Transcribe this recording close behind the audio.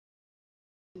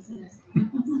Good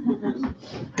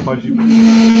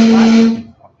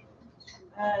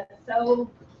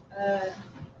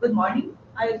morning.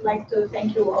 I would like to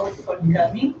thank you all for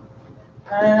coming.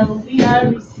 We are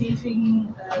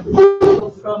receiving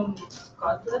people from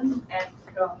Scotland and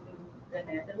from the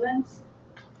Netherlands.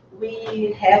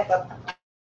 We have a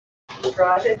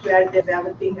project. We are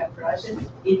developing a project.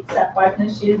 It's a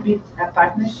partnership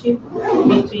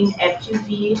between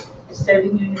FGV,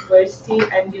 Sterling University,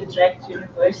 and Utrecht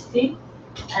University,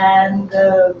 and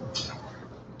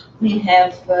we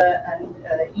have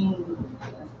in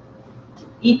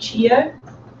each year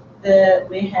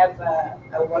we have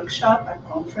a workshop, a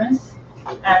conference,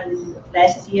 and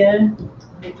last year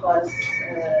it was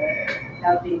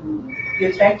held in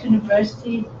Utrecht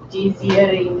University, this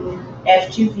year in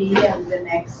FGV, and the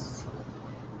next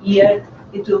year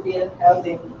it will be held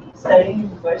in Stirling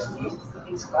University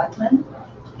in Scotland.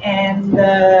 And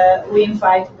we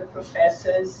invite the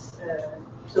professors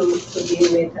to be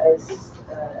with us,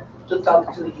 to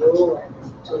talk to you and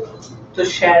to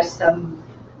share some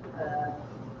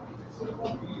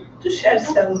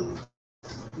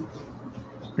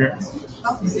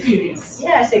experience.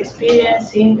 Yes,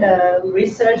 experience in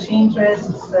research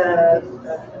interests.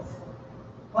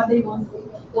 What they want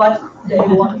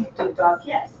to talk.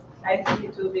 Yes, I think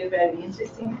it will be very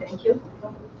interesting. Thank you.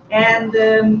 And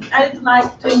I'd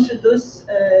like to introduce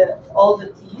all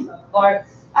the team. Or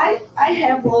I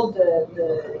have all the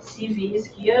CVs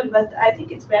here, but I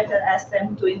think it's better ask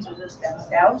them to introduce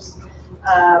themselves.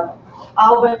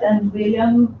 Albert and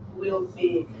William will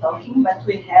be talking, but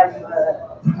we have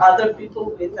other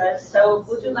people with us. So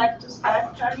would you like to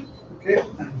start, Charlie? Okay,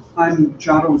 I'm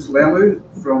Charles Lelou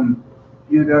from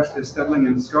University of Stirling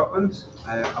in Scotland.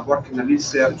 I work in a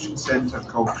research centre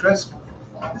called CRISP,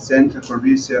 the Centre for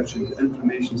Research into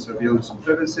Information Surveillance and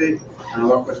Privacy, and I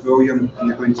work with William, who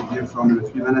you're going to hear from in a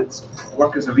few minutes. I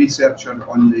work as a researcher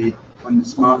on the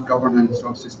Smart Governance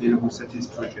of Sustainable Cities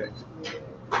project.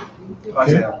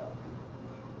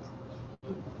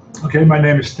 Okay, my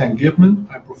name is Stan Gibman.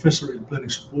 I'm professor in planning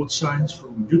support science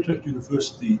from Utrecht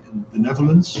University in the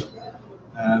Netherlands.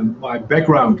 My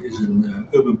background is in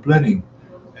urban planning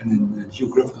and in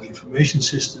geographical information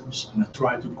systems, and I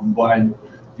try to combine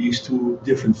these two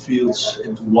different fields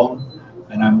into one.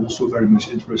 And I'm also very much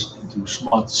interested into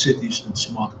smart cities and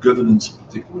smart governance in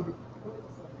particular.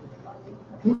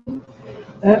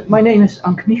 My name is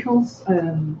Anke Michels.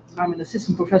 I'm an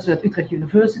assistant professor at Utrecht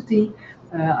University.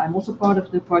 I'm also part of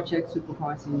the project,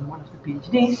 supervising one of the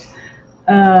PhDs.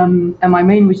 And my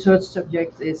main research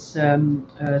subject is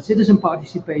citizen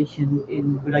participation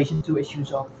in relation to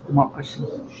issues of democracy.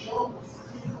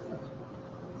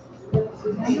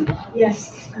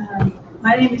 Yes,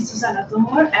 my name is Susanna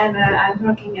Tomor, and I'm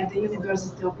working at the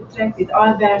University of Utrecht with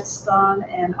Albert, Stan,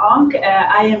 and Anke.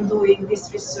 I am doing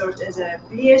this research as a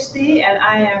PhD, and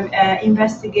I am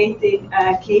investigating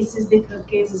different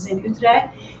cases in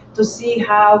Utrecht, to see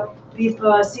how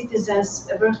people, citizens,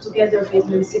 work together with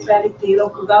municipality,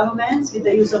 local governments, with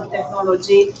the use of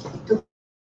technology to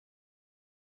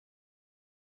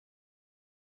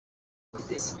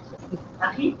this.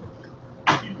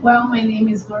 Well, my name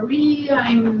is Marie.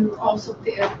 I'm also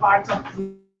part of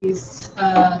this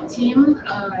team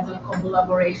as a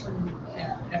collaboration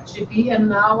at FGV, and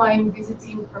now I'm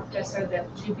visiting professor at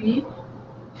FGV.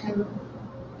 And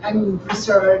I'm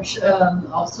research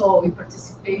also in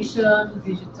participation,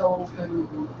 digital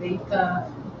and data,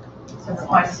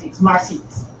 smart cities.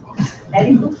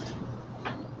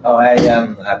 Oh, I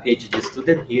am a PhD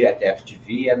student here at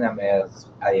FGV, and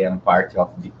I am part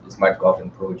of the Smart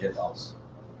Governance project also.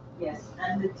 Yes,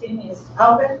 and the team is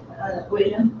Albert,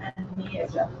 William, and me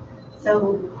as well.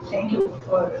 So thank you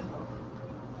for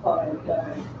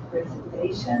your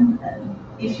presentation. And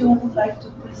if you would like to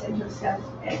present yourself,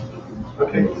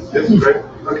 okay, yes, great.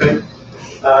 Okay.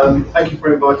 Thank you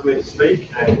for inviting me to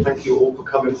speak, and thank you all for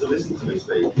coming to listen to me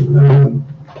speak.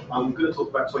 I'm going to talk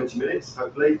about 20 minutes,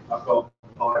 hopefully. I've got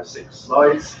 5-6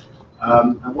 slides.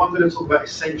 And what I'm going to talk about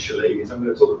essentially is I'm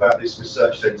going to talk about this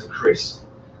research centre, CRISP.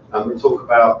 I'm going to talk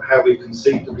about how we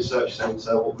conceived the research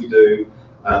centre, what we do,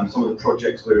 some of the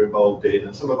projects we're involved in,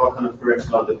 and some of our kind of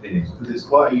theoretical underpinnings, because it's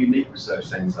quite a unique research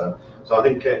centre. So I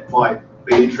think it might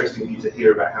be interesting for you to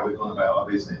hear about how we've gone about our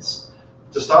business.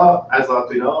 To start, as I've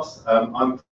been asked,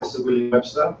 I'm Professor William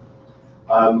Webster.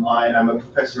 I am a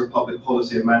Professor of Public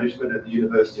Policy and Management at the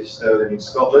University of Stirling in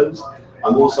Scotland.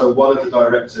 I'm also one of the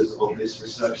directors of this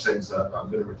research centre that I'm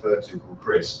going to refer to called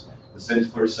CRISP, the Centre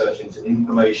for Research into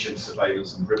Information,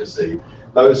 Surveillance and Privacy.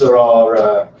 Those are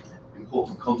our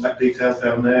important contact details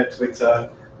down there, Twitter,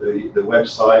 the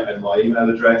website and my email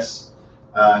address.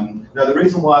 Now, the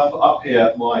reason why I put up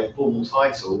here my formal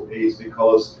title is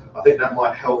because I think that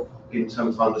might help in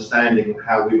terms of understanding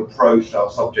how we've approached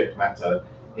our subject matter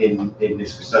in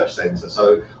this research centre.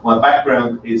 So my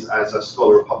background is as a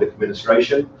scholar of public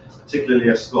administration, particularly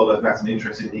a scholar who has an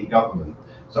interest in e-government.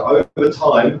 So over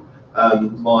time,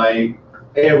 my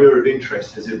area of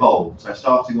interest has evolved. So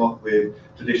starting off with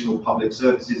traditional public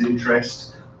services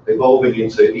interest, evolving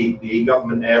into the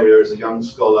e-government area as a young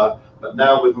scholar, but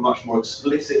now with a much more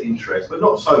explicit interest, but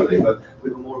not solely, but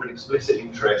with a more of an explicit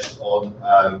interest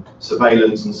on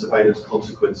surveillance and surveillance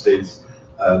consequences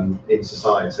in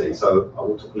society. So I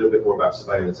will talk a little bit more about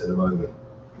surveillance in a moment.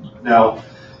 Now,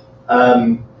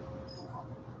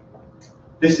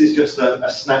 this is just a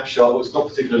snapshot. Well, it's not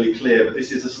particularly clear, but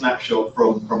this is a snapshot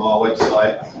from our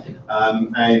website,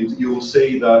 and you will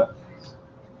see that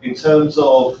in terms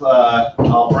of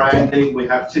our branding, we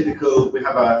have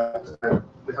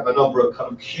a number of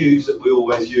kind of cues that we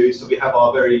always use. So we have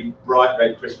our very bright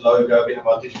red crisp logo, we have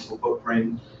our digital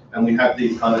footprint, and we have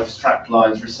these kind of strap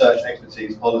lines, research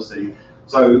expertise policy.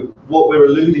 So what we're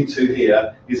alluding to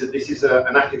here is that this is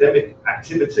an academic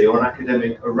activity or an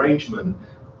academic arrangement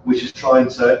which is trying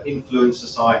to influence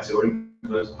society or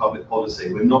influence public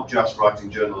policy. We're not just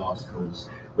writing journal articles.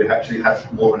 We actually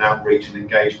have more of an outreach and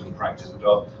engagement practice, which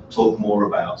I'll talk more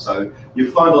about. So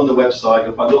you'll find on the website,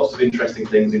 you'll find lots of interesting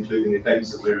things, including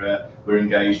events that we're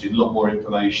engaged in, a lot more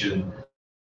information.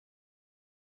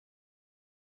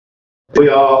 We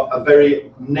are a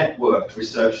very networked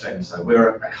research centre.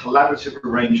 We're a collaborative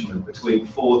arrangement between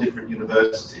 4 different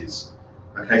universities.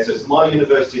 Okay, so it's my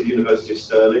university, the University of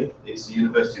Stirling, it's the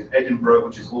University of Edinburgh,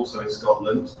 which is also in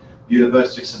Scotland, the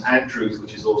University of St Andrews,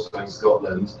 which is also in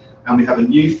Scotland, and we have a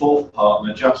new 4th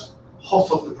partner just hot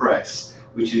off the press,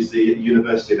 which is the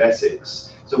University of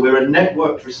Essex. So we're a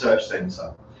networked research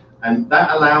centre, and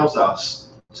that allows us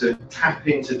to tap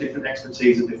into different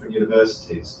expertise at different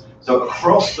universities. So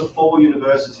across the 4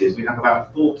 universities, we have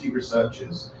about 40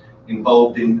 researchers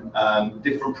involved in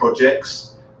different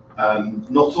projects,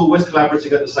 not always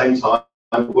collaborating at the same time,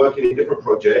 working in different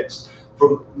projects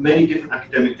from many different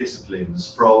academic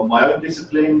disciplines, from my own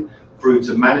discipline through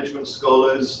to management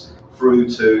scholars, through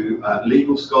to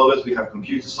legal scholars. We have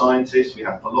computer scientists, we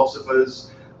have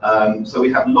philosophers. So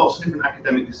we have lots of different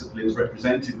academic disciplines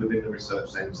represented within the research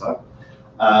centre.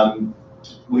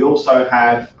 We also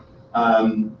have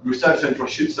research centre, I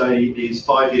should say, is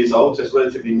 5 years old, so it's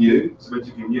relatively new. It's a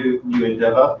relatively new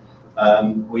endeavour.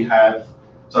 We have,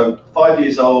 so 5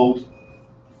 years old,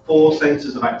 4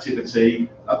 centres of activity,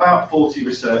 about 40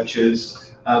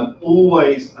 researchers,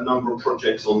 always a number of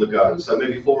projects on the go. So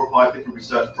maybe 4 or 5 different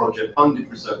research projects, funded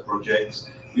research projects.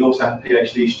 We also have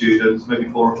PhD students, maybe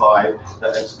 4 or 5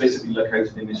 that are explicitly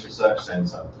located in this research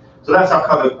centre. So that's our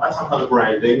kind of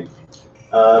branding.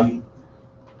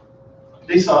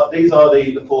 These are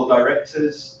the 4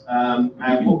 directors,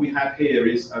 and what we have here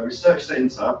is a research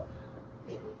centre.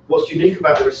 What's unique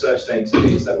about the research centre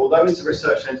is that although it's a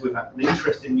research centre with an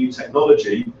interest in new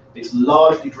technology, it's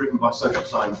largely driven by social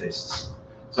scientists.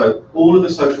 So all of the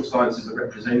social sciences are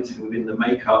represented within the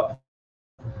makeup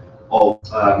of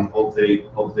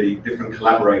the different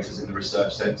collaborators in the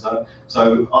research centre.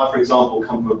 So I, for example,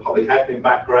 come from a public admin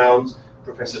background.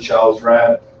 Professor Charles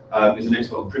Rabb is an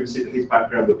expert on privacy, but his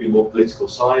background would be more political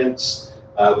science.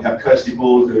 We have Kirsty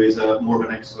Ball, who is more of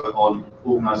an expert on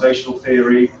organisational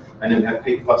theory. And then we have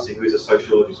Pete Fussy, who is a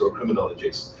sociologist or a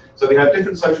criminologist. So we have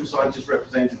different social scientists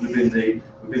represented within the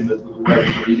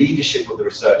leadership of the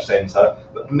research centre,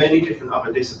 but many different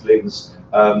other disciplines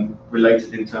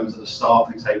related in terms of the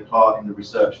staff who take part in the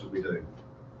research that we do.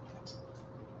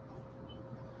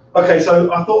 Okay,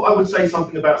 so I thought I would say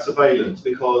something about surveillance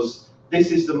because this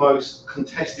is the most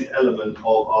contested element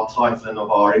of our title and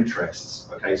of our interests.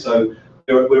 Okay, so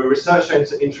we're a research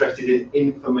centre interested in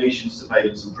information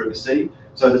surveillance and privacy.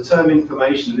 So the term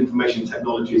information and information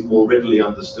technology is more readily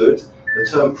understood. The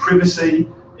term privacy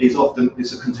is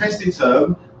a contested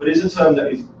term, but is a term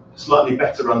that is slightly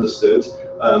better understood,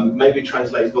 maybe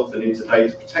translated often into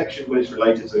data protection when it's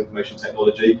related to information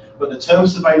technology. But the term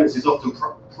surveillance is often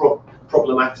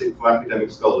problematic for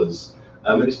academic scholars.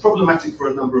 And it's problematic for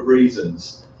a number of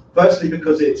reasons. Firstly,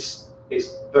 because it's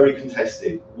very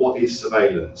contested. What is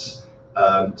surveillance?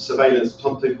 Surveillance,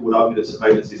 some people would argue that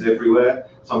surveillance is everywhere.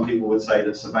 Some people would say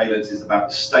that surveillance is about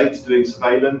the state doing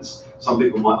surveillance. Some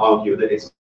people might argue that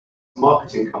it's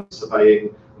marketing companies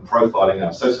surveying and profiling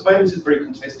us. So surveillance is a very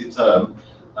contested term,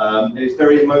 and it's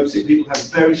very emotive. People have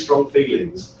very strong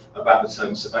feelings about the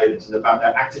term surveillance and about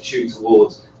their attitude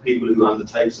towards people who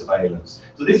undertake surveillance.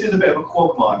 So this is a bit of a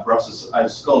quagmire for us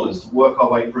as scholars to work our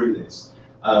way through this.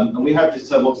 And we have this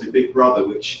term, obviously, Big Brother,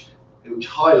 which which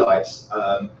highlights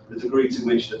the degree to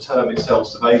which the term itself,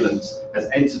 surveillance, has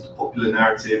entered the popular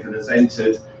narrative and has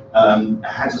entered,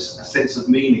 has a sense of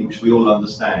meaning which we all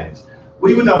understand.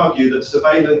 We would argue that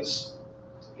surveillance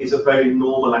is a very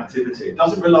normal activity. It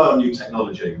doesn't rely on new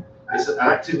technology. It's an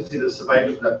activity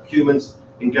that humans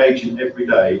engage in every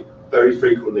day, very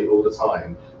frequently, all the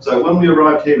time. So when we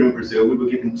arrived here in Brazil, we were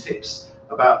given tips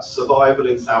about survival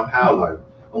in Sao Paulo.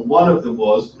 And one of them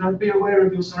was, be aware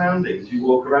of your surroundings as you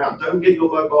walk around. Don't get your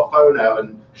mobile phone out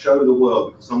and show the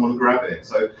world because someone will grab it.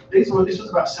 So this was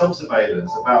about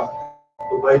self-surveillance, about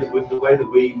the way that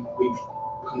we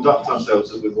conduct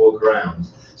ourselves as we walk around.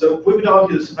 So we would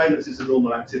argue that surveillance is a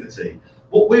normal activity.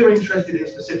 What we're interested in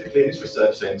specifically in this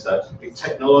research centre is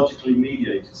technologically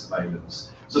mediated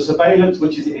surveillance. So surveillance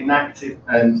which is enacted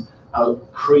and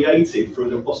created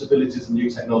through the possibilities of new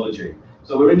technology.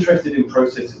 So we're interested in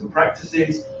processes and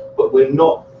practices, but we're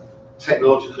not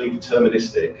technologically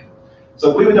deterministic.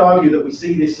 So we would argue that we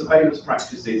see these surveillance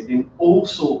practices in all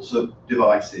sorts of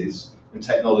devices and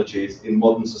technologies in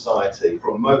modern society,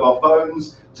 from mobile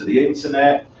phones to the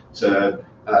internet to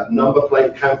number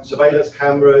plate surveillance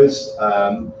cameras,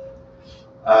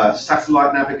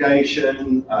 satellite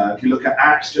navigation. If you look at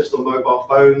apps just on mobile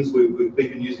phones, we've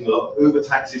been using a lot of Uber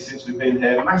taxis since we've been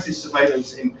here. Massive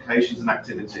surveillance implications and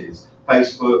activities.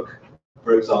 Facebook,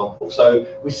 for example. So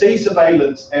we see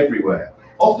surveillance everywhere.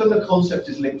 Often the concept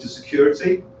is linked to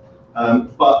security,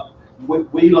 but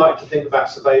we like to think about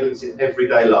surveillance in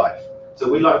everyday life. So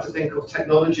we like to think of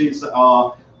technologies that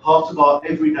are part of our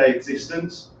everyday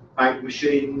existence, bank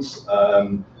machines,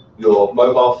 your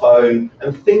mobile phone,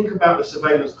 and think about the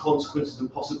surveillance consequences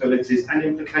and possibilities and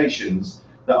implications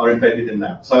that are embedded in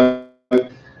that. So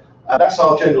that's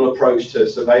our general approach to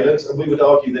surveillance, and we would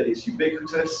argue that it's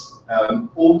ubiquitous.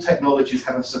 All technologies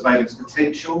have a surveillance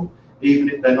potential, even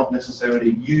if they're not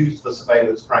necessarily used for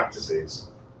surveillance practices.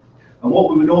 And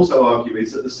what we would also argue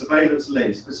is that the surveillance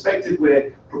lens, perspective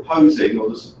we're proposing, or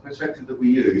the perspective that we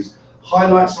use,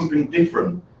 highlights something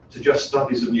different to just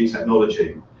studies of new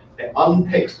technology. It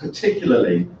unpicks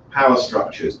particularly power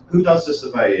structures. Who does the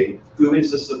surveying? Who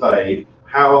is the surveyed?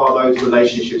 How are those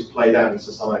relationships played out in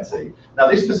society? Now,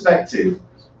 this perspective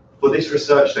for this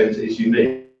research centre is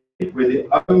unique. We're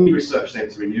the only research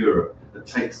centre in Europe that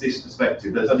takes this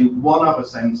perspective. There's only one other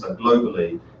centre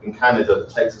globally in Canada that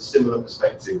takes a similar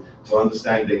perspective to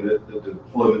understanding the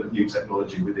deployment of new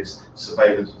technology with this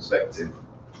surveillance perspective.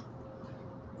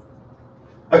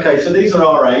 Okay, so these are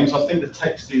our aims. I think the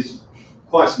text is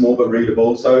quite small but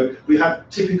readable. So we have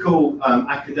typical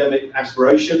academic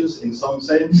aspirations in some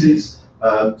senses,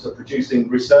 to producing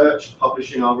research,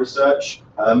 publishing our research,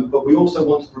 but we also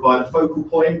want to provide a focal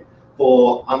point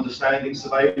for understanding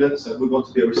surveillance, and we want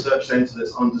to be a research centre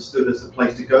that's understood as a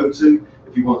place to go to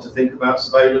if you want to think about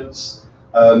surveillance.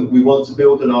 We want to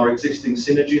build on our existing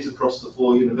synergies across the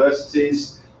 4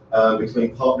 universities,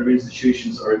 between partner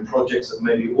institutions that are in projects that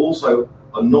maybe also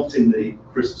are not in the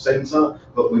CRISP centre,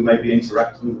 but we may be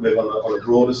interacting with on a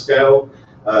broader scale.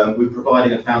 We're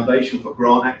providing a foundation for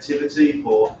grant activity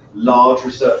for large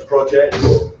research projects.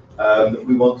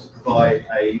 We want to provide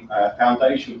a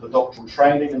foundation for doctoral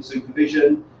training and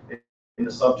supervision in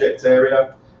the subject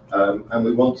area. And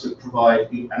we want to provide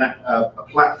a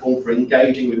platform for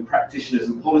engaging with practitioners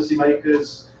and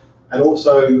policymakers, and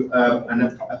also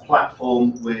a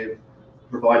platform with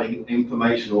providing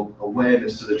information or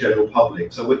awareness to the general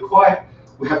public. So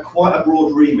we have quite a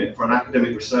broad remit for an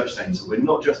academic research centre. We're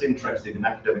not just interested in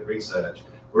academic research,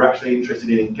 we're actually interested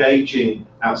in engaging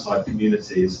outside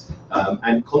communities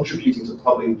and contributing to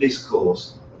public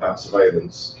discourse about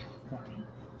surveillance.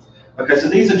 Okay, so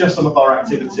these are just some of our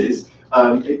activities.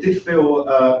 It did feel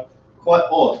quite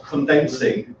odd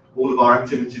condensing all of our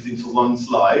activities into one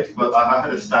slide, but I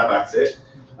had a stab at it.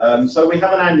 So we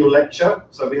have an annual lecture.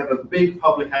 So we have a big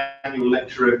public annual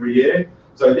lecture every year.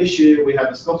 So this year we have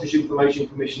the Scottish Information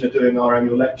Commissioner doing our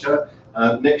annual lecture.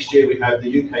 Next year we have the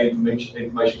UK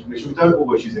Information Commission. We don't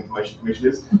always use Information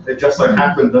Commissioners. It just so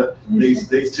happened that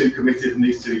these two committed in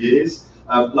these 2 years.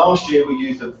 Last year we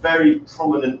used a very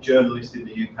prominent journalist in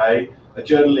the UK, a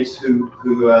journalist who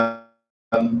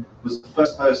was the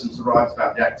first person to write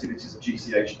about the activities of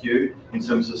GCHQ in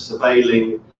terms of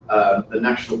surveilling the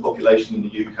national population in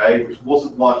the UK, which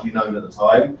wasn't widely known at the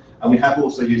time. And we have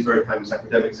also used very famous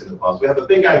academics in the past. We have a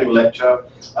big annual lecture,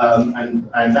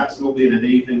 and that's normally in an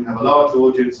evening, have a large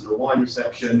audience and a wine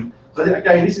reception. So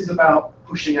again, this is about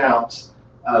pushing out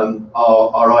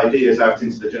our ideas out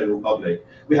into the general public.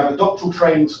 We have a doctoral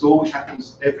training school, which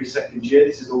happens every 2nd year.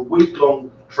 This is a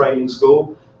week-long training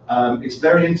school. It's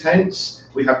very intense.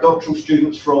 We have doctoral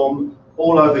students from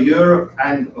all over Europe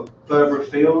and further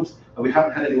afield. And we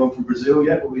haven't had anyone from Brazil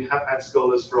yet, but we have had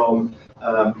scholars from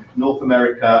North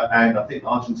America and I think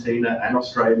Argentina and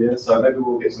Australia. So maybe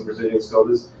we'll get some Brazilian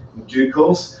scholars in due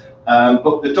course.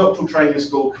 But the doctoral training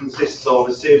school consists of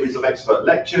a series of expert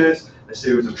lectures, a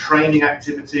series of training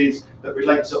activities that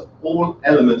relate to all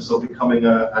elements of becoming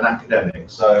an academic.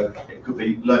 So it could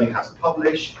be learning how to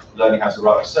publish, learning how to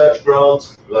write research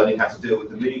grants, learning how to deal with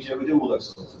the media. We do all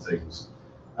those sorts of things.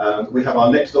 We have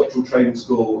our next doctoral training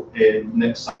school in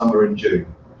next summer in June.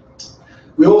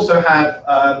 We also have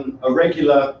a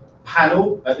regular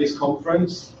panel at this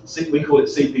conference. We call it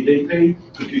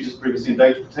CPDP, Computers, Privacy and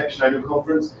Data Protection Annual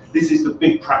Conference. This is the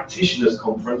big practitioners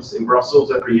conference in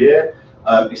Brussels every year.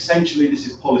 Essentially, this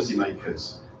is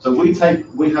policymakers. So we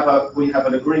have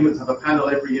an agreement to have a panel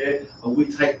every year, and we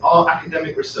take our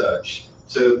academic research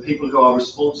to people who are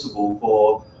responsible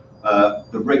for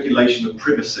the regulation of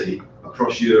privacy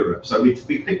across Europe. So we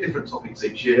pick different topics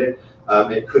each year.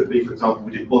 It could be, for example,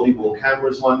 we did body-worn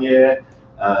cameras one year.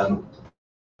 And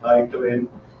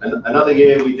another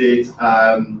year we did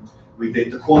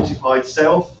the quantified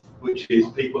self, which is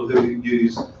people who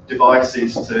use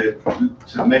devices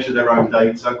to measure their own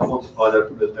data, quantify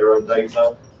their own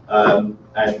data.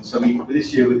 And so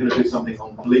this year we're going to do something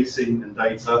on policing and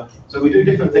data. So we do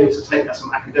different things to take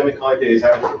some academic ideas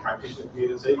out of the practitioner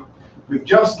community. We've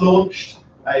just launched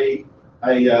a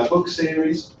book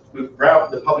series with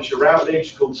the publisher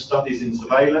Routledge called Studies in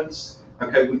Surveillance.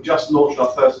 Okay, we've just launched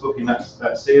our first book in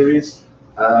that series,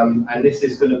 and this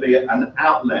is going to be an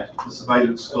outlet for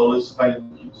surveillance scholars,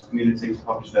 surveillance community to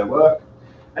publish their work.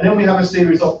 And then we have a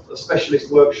series of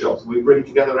specialist workshops. We bring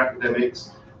together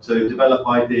academics to develop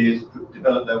ideas,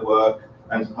 develop their work,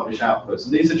 and to publish outputs.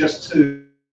 And these are just two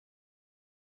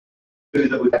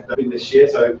that we've done this year.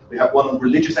 So we have one on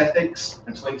religious ethics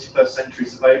and 21st century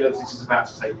surveillance. This is about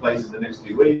to take place in the next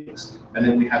few weeks. And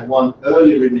then we had one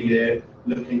earlier in the year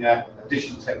looking at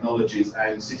digital technologies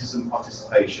and citizen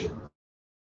participation.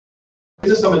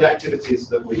 These are some of the activities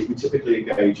that we typically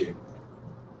engage in.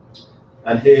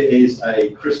 And here is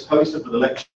a crisp poster for the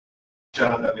lecture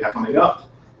that we have coming up.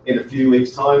 In a few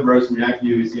weeks' time, Rosemary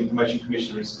Agnew is the Information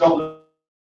Commissioner in Scotland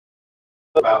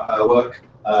about her work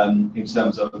in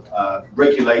terms of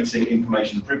regulating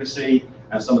information privacy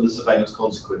and some of the surveillance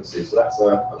consequences. So that's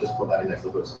I'll just put that in there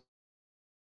for us.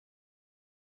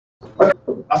 Okay.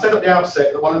 I said at the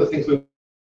outset that one of the things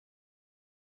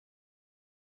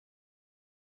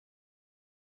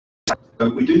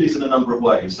we do this in a number of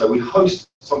ways. So we host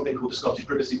something called the Scottish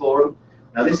Privacy Forum.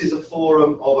 Now this is a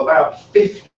forum of about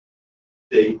 50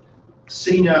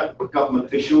 senior government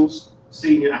officials,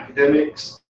 senior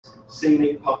academics,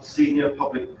 senior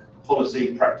public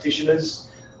policy practitioners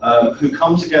who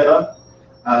come together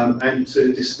and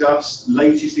to discuss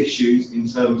latest issues in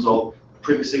terms of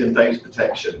privacy and data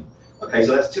protection. Okay,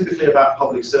 so that's typically about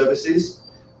public services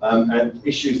and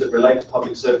issues that relate to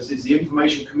public services. The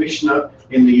Information Commissioner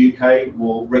in the UK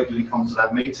will regularly come to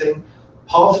that meeting.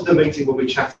 Part of the meeting will be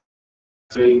chatting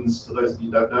screens. For those of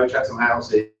you who don't know, Chatham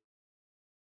House is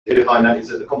behind that is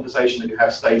the conversation that you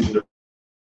have staged in the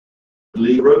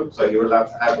legal room, so you're allowed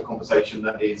to have a conversation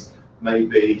that is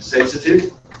maybe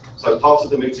sensitive. So part of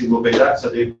the meeting will be that. So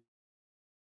the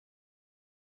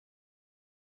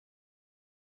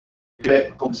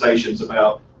conversations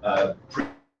about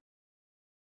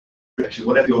protection,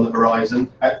 whatever on the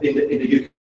horizon. In the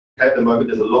UK at the moment,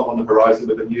 there's a lot on the horizon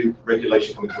with a new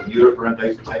regulation coming from Europe around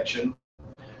data protection.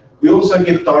 We also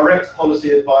give direct policy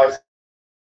advice.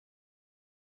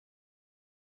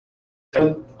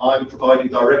 I'm providing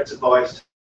direct advice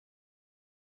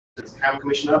to the CAM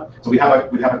Commissioner. So we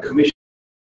have a commission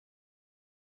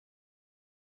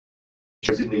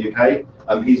in the UK.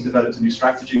 He's developed a new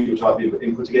strategy which I've been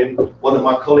inputting in. One of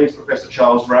my colleagues, Professor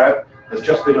Charles Rao, has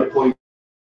just been appointed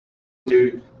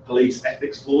to Police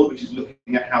Ethics Board, which is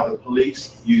looking at how the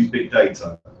police use big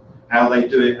data, how they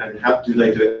do it, and how do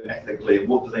they do it ethically, and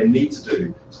what do they need to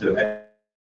do it.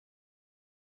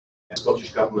 The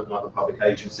Scottish Government and other public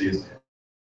agencies.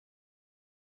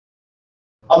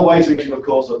 Other ways of reaching, of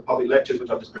course, are public lectures, which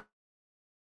I've just been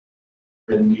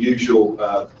in the usual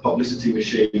publicity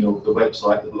machine of the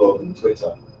website, the blog, and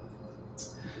Twitter.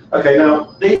 Okay,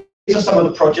 now these are some of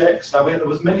the projects. Now there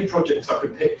was many projects I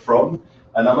could pick from,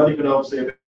 and I'm only going to obviously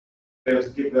be able to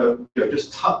give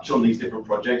just touch on these different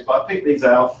projects, but I picked these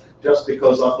out just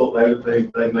because I thought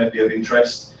they may be of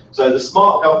interest. So the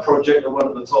SmartGov project, the one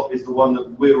at the top, is the one that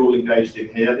we're all engaged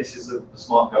in here. This is the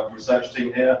SmartGov research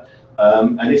team here.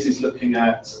 And this is looking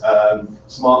at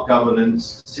smart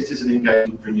governance, citizen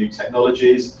engagement for new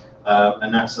technologies,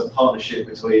 and that's a partnership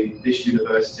between this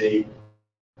university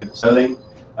and Sterling.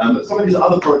 Some of these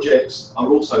other projects are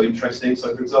also interesting.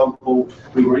 So, for example,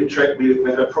 we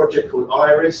had a project called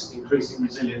IRIS, Increasing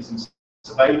Resilience in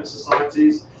Surveillance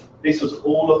Societies. This was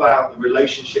all about the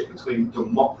relationship between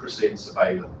democracy and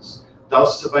surveillance.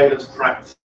 Does surveillance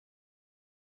practice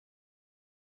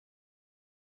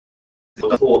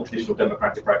support traditional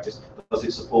democratic practice? Does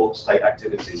it support state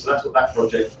activities? So that's what that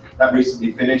project, that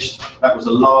recently finished. That was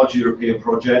a large European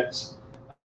project.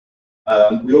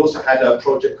 We also had a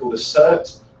project called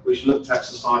ASSERT, which looked at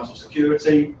societal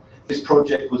security. This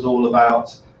project was all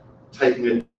about taking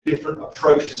a different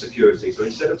approach to security. So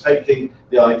instead of taking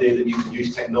the idea that you can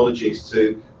use technologies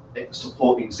to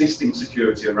support existing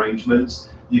security arrangements,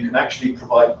 you can actually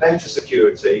provide better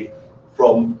security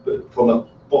from a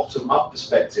bottom-up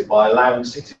perspective by allowing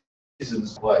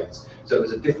citizens ways. So it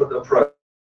was a different approach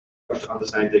to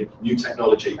understanding new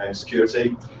technology and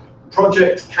security.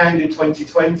 Project Candid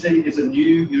 2020 is a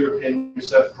new European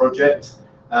research project,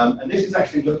 and this is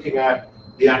actually looking at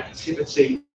the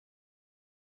activity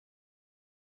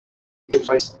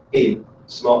in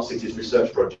smart cities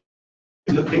research projects.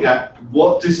 Looking at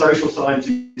what do social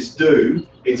scientists do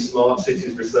in smart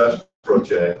cities research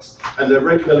projects, and they're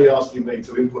regularly asking me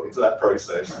to input into that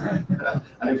process. And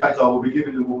in fact, I will be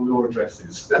giving them all your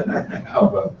addresses. Chat the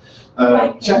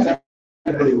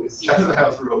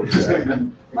house rules.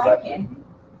 Exactly.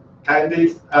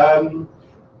 Candid,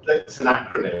 that's an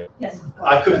acronym. Yes.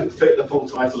 I couldn't fit the full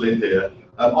title in here.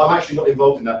 I'm actually not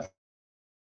involved in that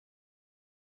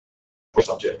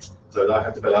subject, so I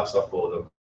have to fill out stuff for them.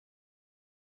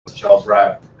 Charles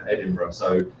Rabb at Edinburgh.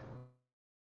 So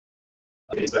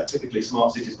is that typically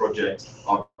smart cities projects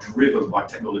are driven by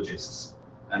technologists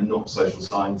and not social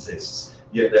scientists,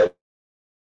 yet they're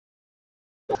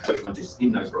social scientists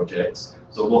in those projects.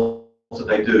 So what are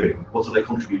they doing? What are they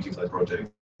contributing to those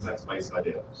projects? That's the basic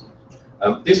idea.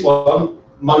 This one,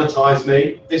 Monetize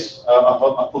Me. This I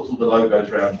put all the logos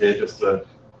around here just to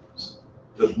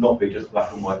not be just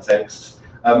black and white text.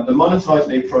 The Monetize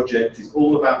Me project is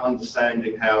all about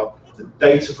understanding how the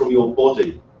data from your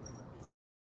body.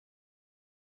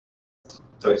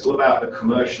 So it's all about the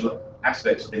commercial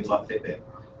aspects of things like Fitbit.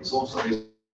 It's also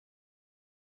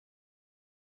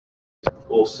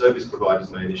or service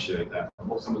providers may initiate that, and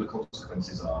what some of the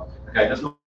consequences are. Okay, that's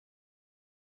not.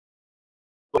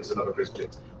 It's another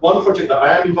project. One project that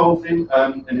I am involved in,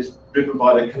 and is driven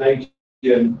by the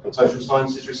Canadian Social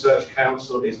Sciences Research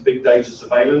Council, is Big Data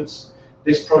Surveillance.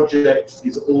 This project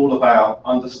is all about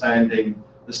understanding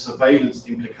the surveillance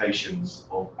implications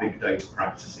of big data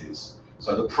practices.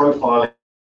 So the profiling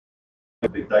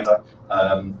of big data,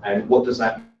 and what does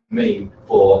that mean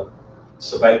for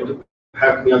surveillance?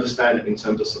 How can we understand it in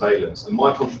terms of surveillance? And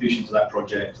my contribution to that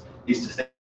project is to think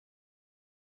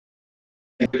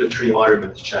the regulatory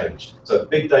environment has changed. So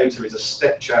big data is a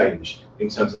step change in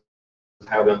terms of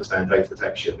how we understand data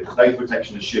protection, because data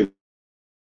protection assumes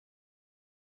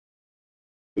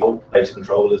data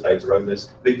controllers, data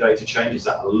owners. Big data changes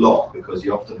that a lot, because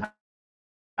you often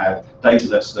have data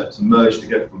that's merged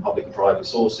together from public and private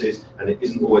sources, and it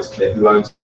isn't always clear who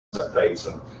owns that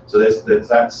data. So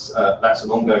that's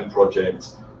an ongoing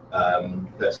project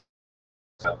that's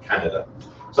Canada.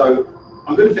 So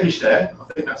I'm going to finish there. I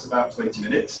think that's about 20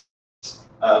 minutes.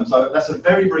 So that's a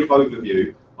very brief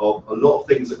overview of a lot of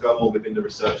things that go on within the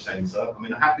research centre. I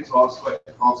mean, I'm happy to answer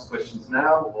questions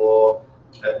now or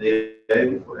at the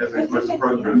end, whatever is most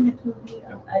appropriate.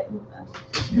 Yeah. Okay.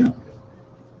 Yeah. Okay.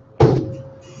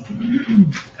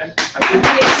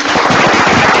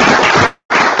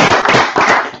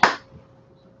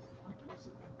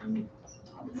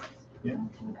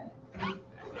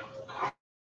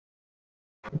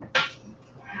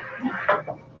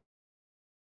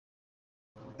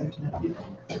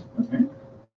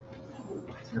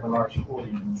 We have a large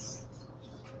audience.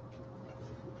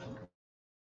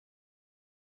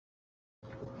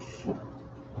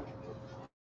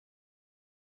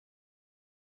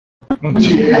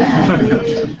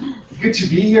 Good to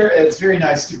be here. It's very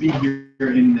nice to be here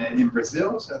in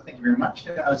Brazil. So thank you very much,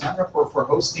 Alexandra, for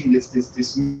hosting this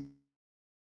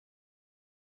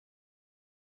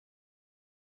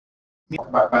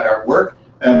about our work.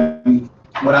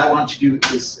 What I want to do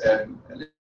is a little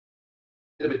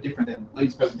bit different than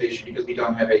Lynn's presentation, because we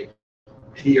don't have a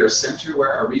clear center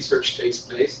where our research takes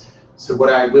place. So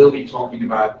what I will be talking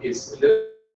about is a little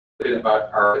bit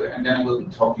about our, and then I will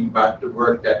be talking about the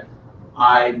work that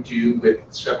I do with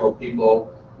several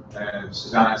people.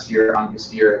 Susanna's here, Anke is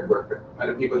here, and work with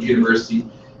other people at the university.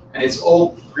 And it's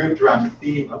all grouped around the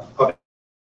theme of public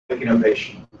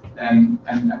innovation. And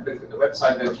the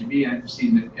website of LGB, and you've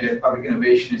seen that public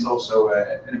innovation is also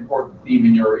an important theme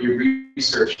in your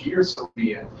research here. So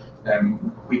we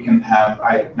we can have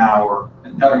either now or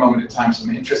another moment in time some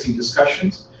interesting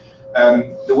discussions.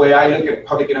 The way I look at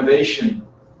public innovation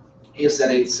is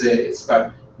that it's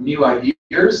about new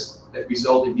ideas that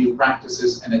result in new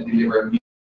practices and that deliver new.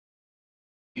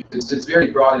 It's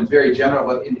very broad and very general,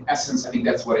 but in essence, I think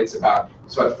that's what it's about.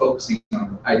 It's about focusing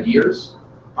on ideas,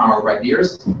 power of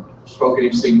ideas,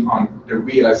 focusing on the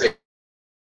realization.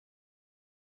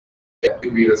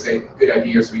 Good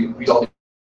ideas result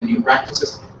in new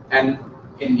practices, and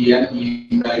in the end, the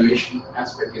evaluation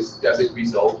aspect is: does it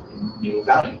result in new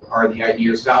value? Are the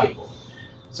ideas valuable?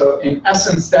 So, in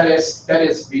essence, that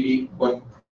is really what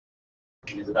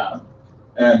it is about.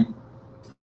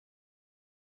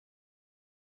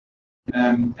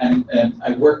 And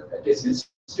I work at this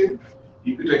institute,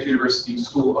 the Utrecht University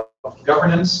School of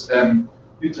Governance.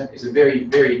 Utrecht is a very,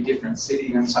 very different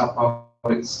city than Sao Paulo.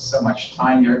 It's so much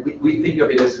tinier. We think of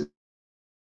it as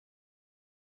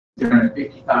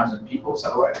 350,000 people,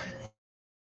 so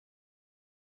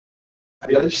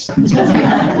village.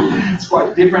 It's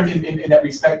quite different in that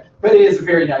respect, but it is a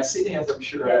very nice city, as I'm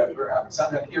sure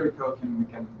Alexander and Eriko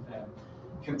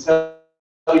can tell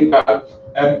you about.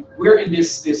 We're in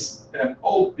this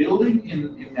old building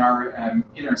in our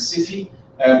inner city.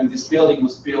 This building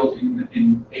was built in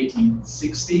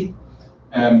 1860.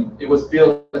 It was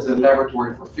built as a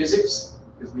laboratory for physics,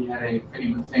 because we had a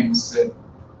very famous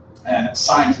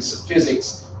scientist of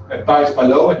physics, Buys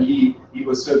Ballot, and he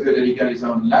was so good that he got his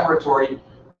own laboratory.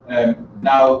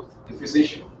 Now the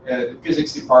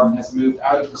physics department has moved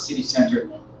out of the city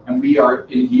center, and we are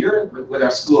in here with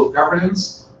our School of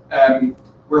Governance.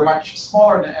 We're much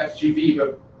smaller than FGV,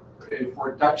 but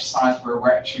for Dutch size,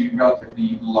 we're actually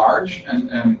relatively large,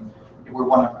 and we're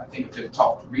one of, I think, the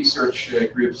top research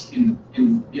groups in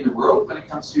the world when it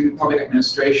comes to public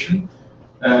administration.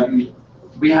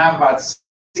 We have about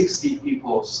 60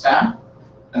 people staff.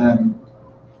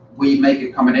 We make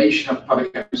a combination of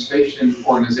public administration and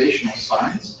organizational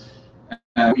science.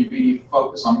 We really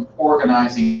focus on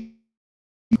organizing.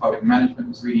 Public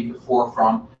management is really the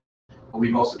forefront.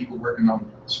 We've also people working on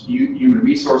human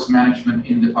resource management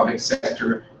in the public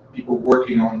sector, people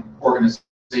working on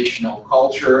organizational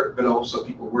culture, but also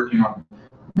people working on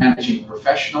managing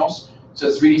professionals. So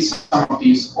it's really some of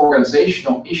these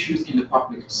organizational issues in the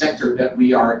public sector that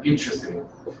we are interested in.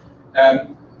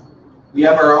 We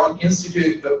have our own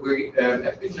institute, but we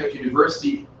at Inteligente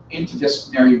University,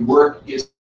 interdisciplinary work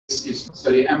is so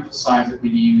they emphasize that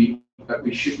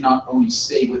we should not only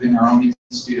stay within our own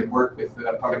institute and work with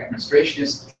public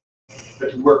administrationists,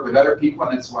 but to work with other people,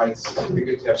 and that's why it's really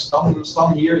good to have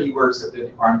Stom here. He works at the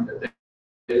Department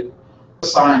of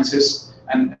Sciences,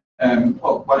 and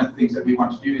well, one of the things that we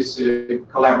want to do is to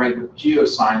collaborate with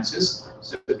geosciences,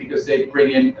 because they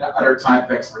bring in other type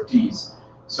of expertise.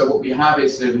 So what we have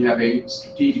is we have a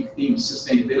strategic theme,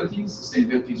 sustainability.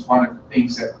 Sustainability is one of the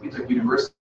things that Utrecht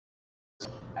University,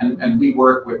 and we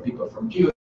work with people from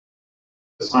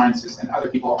geosciences and other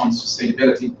people on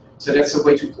sustainability. So that's a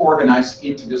way to organize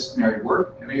interdisciplinary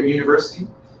work in your university.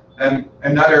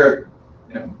 Another,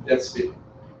 that's the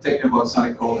technical, it's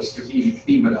not called a strategic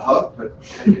theme of the hub, but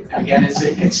again,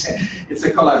 it's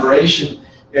a collaboration.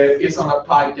 It's on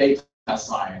applied data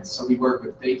science. So we work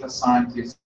with data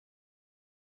scientists,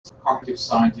 cognitive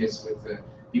scientists, with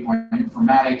people in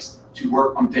informatics to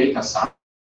work on data science.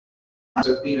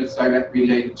 So it's directly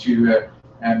related to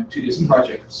this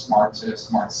project, smart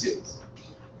cities.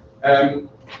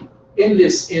 In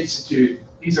this institute,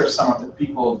 these are some of the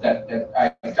people that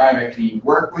I directly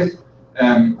work with.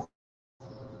 I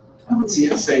would say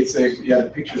yeah,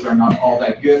 the pictures are not all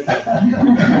that good.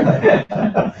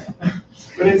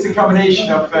 But it's a combination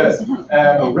of. I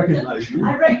recognize you.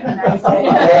 I recognize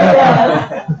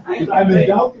it. I'm in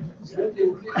doubt.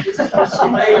 It's for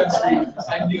surveillance reasons.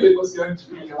 I knew it was going to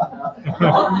be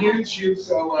on YouTube,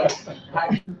 so I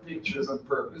took pictures on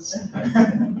purpose.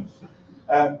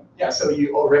 Yeah, so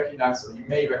you all recognize, or you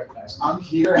may recognize Ank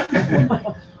here.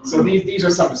 So these are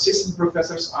some assistant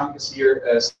professors. Ank is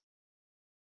here.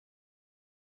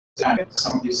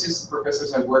 Some of the assistant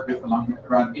professors I work with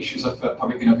around issues of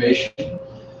public innovation.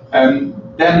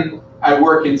 Then I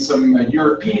work in some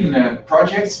European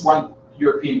projects. One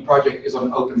European project is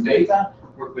on open data.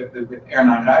 I work with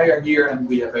Erna Rijer here, and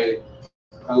we have a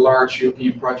large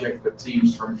European project with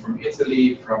teams from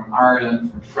Italy, from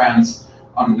Ireland, from France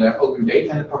on the open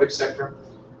data in the public sector.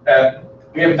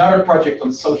 We have another project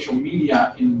on social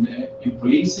media in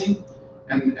policing,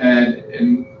 and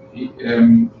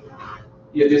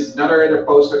yeah, this is another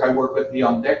postdoc I work with,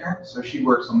 Leon Dekker. So she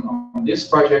works on this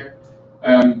project.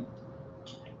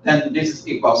 Then this is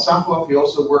Iqbal Safwaf. He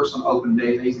also works on open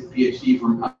data. He's a PhD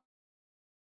from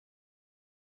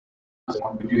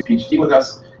want to do a PhD with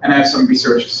us, and I have some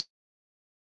research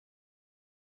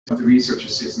of the research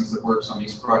assistants that works on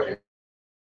these projects.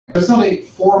 It's not a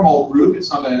formal group.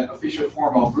 It's not an official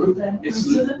formal group. It's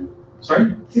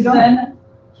sorry. Susanna.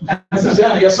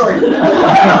 Susanna, yeah, sorry.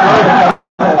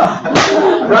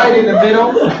 Right in the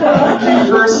middle, key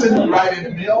person, right in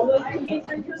the middle. I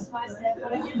introduced myself,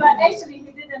 but actually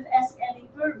he didn't ask any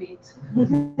permit.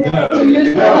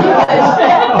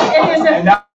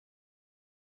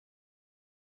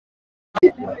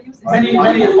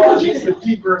 Many apologies to the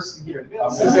key person here.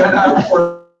 Susanna,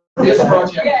 for this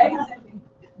project. Yeah, exactly.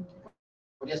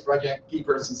 For this project, key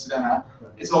person Susanna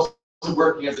is also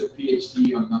working as a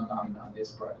PhD on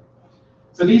this project.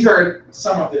 So these are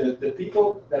some of the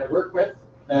people that I work with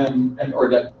or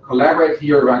that collaborate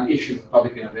here around issues of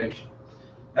public innovation.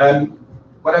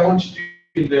 What I want to do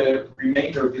in the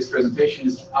remainder of this presentation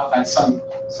is outline some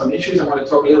issues. I want to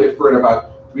talk a little bit further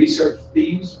about research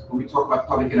themes. When we talk about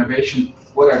public innovation,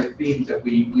 what are the themes that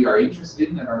we are interested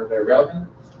in and are very relevant?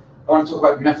 I want to talk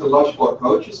about methodological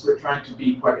approaches. We're trying to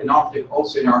be quite innovative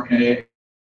also in our a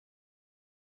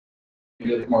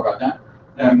little bit more about that.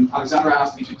 Alexandra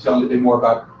asked me to tell a little bit more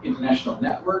about international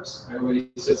networks. I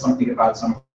already said something about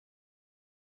a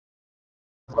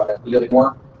little bit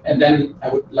more. And then I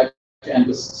would like to end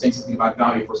with saying something about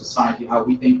value for society, how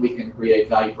we think we can create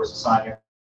value for society.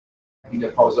 I think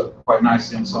that follows up quite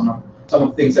nicely on some of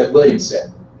the things that William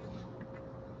said.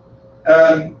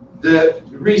 The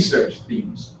research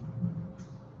themes.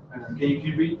 Can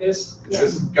you read this? It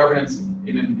says governance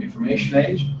in an information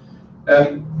age.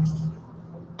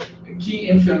 A key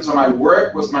influence on my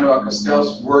work was Manuel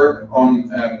Castell's work on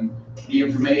the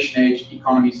information age,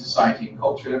 economy, society, and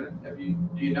culture. Do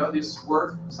you know this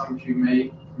work? Some of you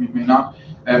may not.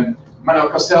 Manuel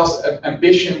Castell's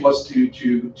ambition was to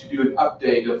do an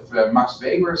update of Max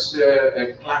Weber's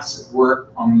classic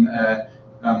work on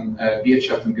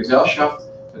Wirtschaft und Gesellschaft,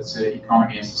 that's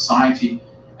economy and society,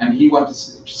 and he wanted to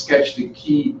sketch the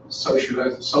key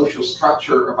social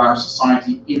structure of our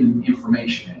society in an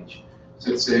information age.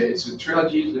 So it's a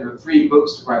trilogy. There are 3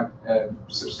 books, quite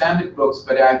substantive books,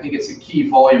 but I think it's a key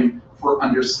volume for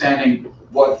understanding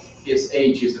what this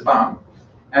age is about.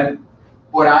 And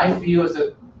what I feel is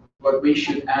that what we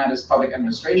should add as public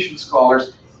administration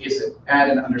scholars is add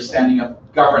an understanding of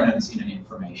governance in an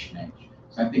information age.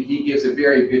 So I think he gives a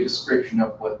very good description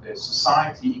of what the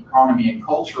society, economy, and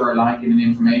culture are like in an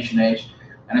information age.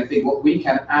 And I think what we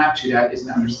can add to that is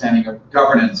an understanding of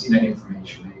governance in an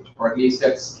information age, or at least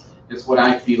that's what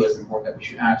I feel is important that we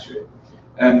should add to it.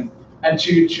 And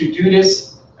to do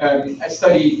this, I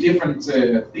study different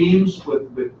themes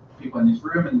with people in this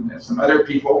room and some other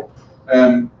people.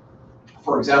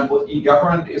 For example,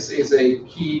 e-government is a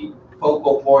key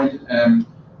focal point.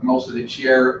 I'm also the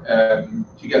chair,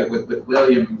 together with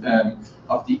William,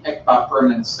 of the ECPA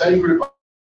Permanent Study Group.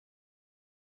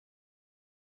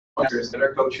 There's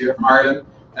another co-chair from Ireland.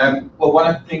 Well,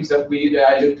 one of the things that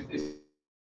I looked at is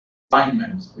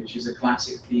alignment, which is a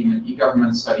classic theme in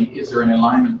e-government study. Is there an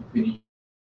alignment between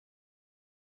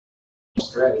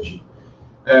strategy?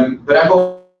 But I've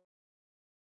also,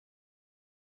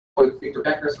 with Victor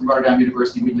Beckers from Rotterdam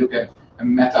University, we look at a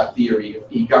meta theory of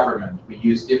e-government. We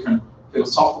use different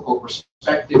philosophical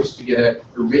perspectives to get a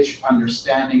rich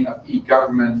understanding of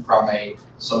e-government from a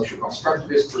social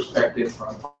constructivist perspective,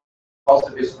 from a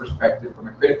positivist perspective, from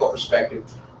a critical perspective,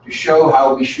 to show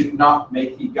how we should not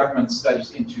make e-government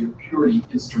studies into a purely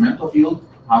instrumental field,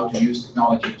 how to use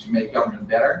technology to make government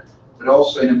better, but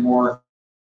also in a more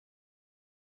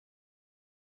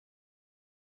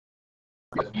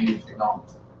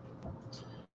technology.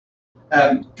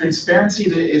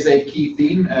 Transparency is a key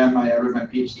theme. I wrote my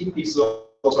PhD thesis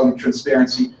also on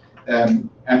transparency and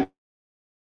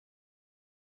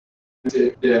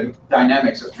the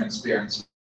dynamics of transparency.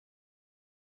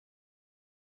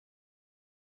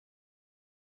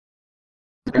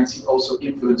 Transparency also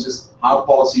influences how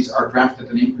policies are drafted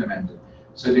and implemented.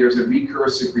 So there's a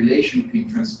recursive relation between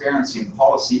transparency and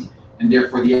policy, and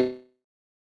therefore the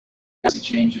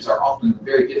changes are often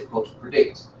very difficult to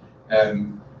predict.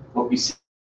 What we see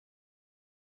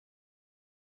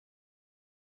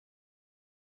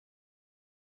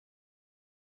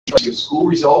school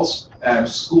results,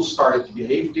 schools started to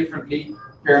behave differently,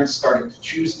 parents started to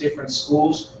choose different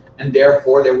schools, and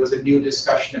therefore there was a new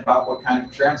discussion about what kind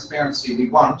of transparency we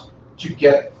want to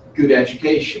get good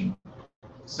education.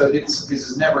 So this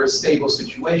is never a stable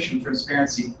situation.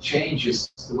 Transparency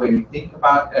changes the way we think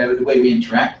about, the way we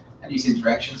interact, and these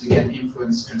interactions again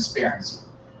influence transparency.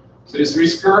 So this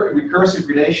recursive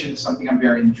relation is something I'm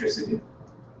very interested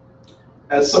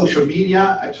in. Social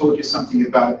media, I told you something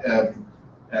about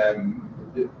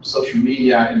the social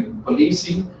media and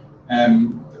policing.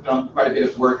 I've done quite a bit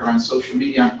of work around social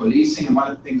media and policing, and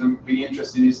one of the things I'm really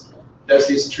interested in is, does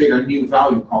this trigger new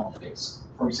value conflicts?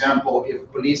 For example,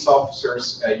 if police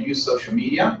officers use social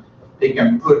media, they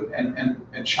can put,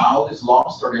 a child is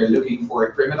lost or they're looking for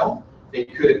a criminal, they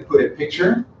could put a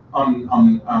picture on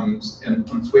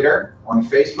Twitter or on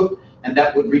Facebook, and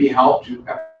that would really help to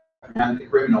apprehend the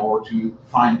criminal or to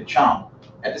find the child.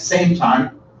 At the same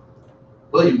time,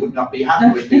 William would not be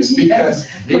happy with this because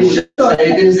they would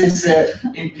say this is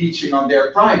impeaching on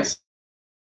their privacy.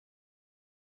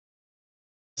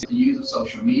 The use of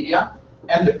social media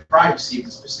and the privacy of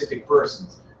the specific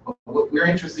persons. But what we're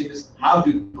interested in is how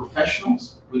do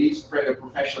professionals, police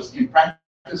professionals in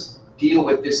practice, deal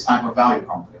with this type of value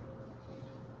conflict.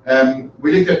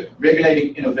 We looked at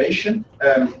regulating innovation.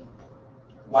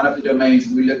 One of the domains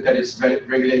we looked at is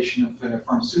regulation of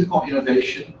pharmaceutical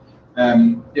innovation.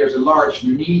 There's a large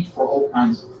need for all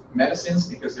kinds of medicines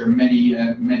because there are many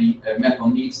medical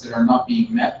needs that are not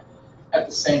being met. At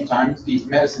the same time, these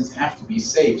medicines have to be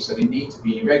safe, so they need to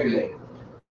be regulated.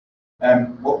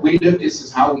 What we looked at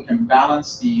is how we can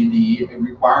balance the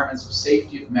requirements of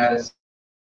safety of medicine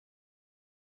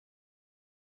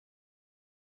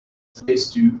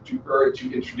to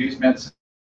introduce medicine.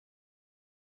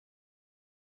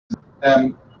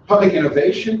 Public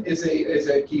innovation is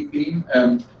a key theme.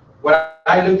 What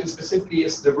I looked at specifically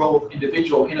is the role of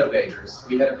individual innovators.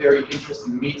 We had a very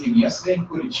interesting meeting yesterday in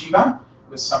Curitiba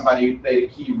with somebody who played a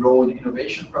key role in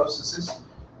innovation processes.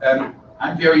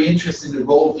 I'm very interested in the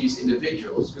role of these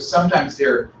individuals because sometimes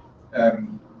they're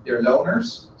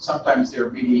loners, sometimes they're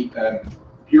really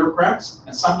bureaucrats,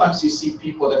 and sometimes you see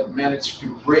people that manage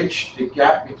to bridge the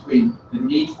gap between the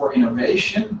need for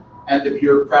innovation and the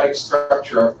bureaucratic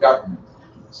structure of government.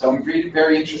 So I'm really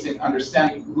very interested in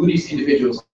understanding who these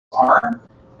individuals are,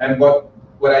 and what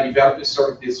I developed is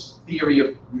sort of this theory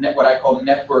of what I call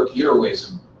network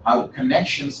heroism, how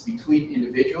connections between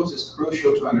individuals is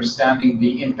crucial to understanding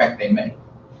the impact they make.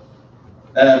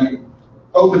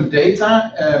 Open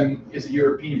data is a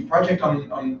European project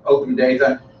on open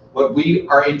data. What we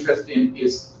are interested in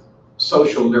is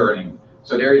social learning.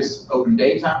 So there is open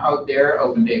data out there.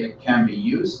 Open data can be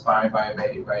used by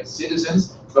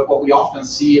citizens, but what we often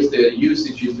see is the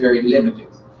usage is very limited.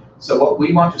 So what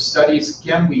we want to study is,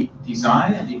 can we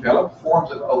design and develop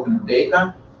forms of open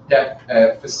data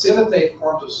that facilitate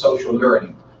forms of social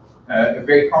learning? A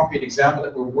very concrete example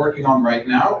that we're working on right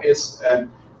now is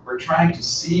we're trying to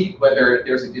see whether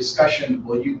there's a discussion.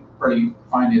 Well, you probably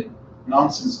find it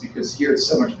nonsense because here it's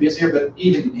so much busier, but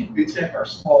even in Utrecht, our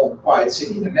small, quiet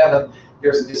city in the Netherlands,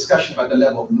 there's a discussion about the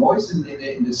level of noise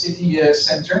in the city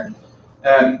center.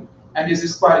 And this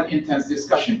is quite an intense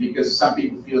discussion because some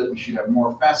people feel that we should have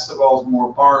more festivals,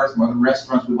 more bars, more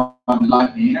restaurants, we want life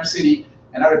in the inner city,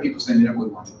 and other people say that we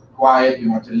want it quiet, we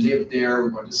want to live there, we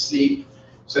want to sleep.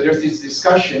 So there's this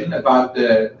discussion about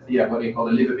what they call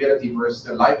the livability versus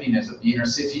the liveliness of the inner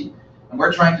city. And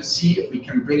we're trying to see if we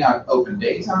can bring out open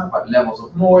data about levels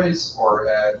of noise or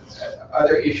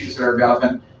other issues that are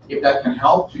relevant, if that can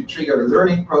help to trigger a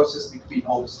learning process between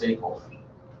all the stakeholders.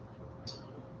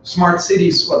 Smart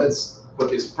cities, well, that's what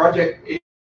this project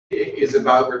is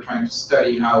about. We're trying to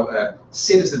study how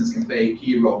citizens can play a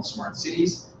key role in smart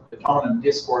cities. The dominant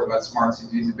discourse about smart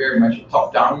cities is very much a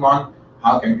top-down one.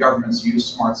 How can governments use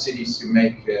smart cities to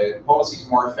make policies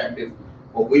more effective?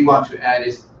 What we want to add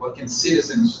is, what can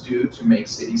citizens do to make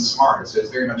cities smarter? So it's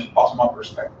very much a bottom-up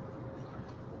perspective.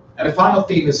 And the final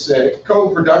theme is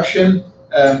co-production.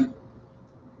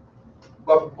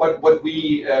 What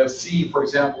we see, for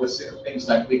example, with things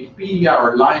like Wikipedia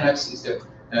or Linux, is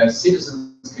that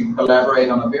citizens can collaborate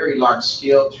on a very large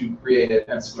scale to create an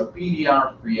encyclopedia,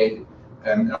 or create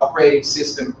an operating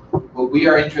system. What we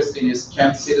are interested in is,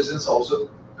 can citizens also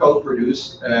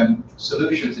co-produce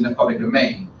solutions in the public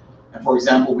domain? And for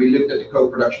example, we looked at the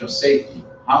co-production of safety.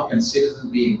 How can citizens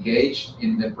be engaged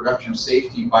in the production of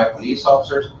safety by police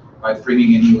officers, by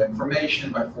bringing in new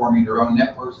information, by forming their own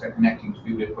networks and connecting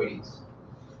to the police?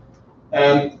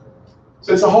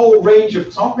 So it's a whole range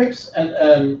of topics,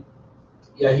 and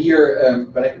here,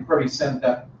 but I can probably send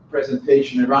that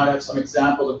presentation around. I have some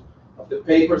examples of the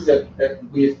papers that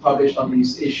we have published on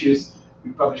these issues.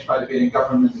 We published quite a bit in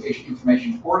Government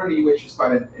Information Quarterly, which is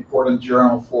quite an important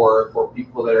journal for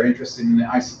people that are interested in the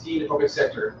ICT in the public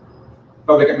sector.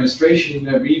 Public administration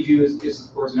review is,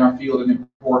 of course, in our field an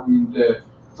important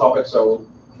topic. So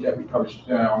yeah, we published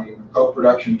on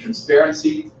co-production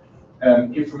transparency.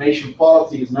 Information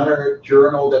quality is another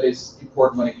journal that is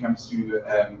important when it comes to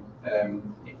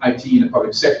IT in the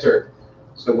public sector.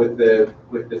 So with the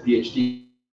PhD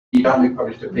done. We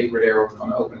published a paper there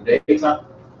on open data.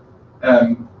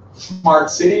 Smart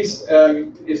cities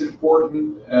is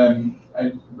important.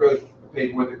 I wrote a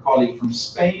paper with a colleague from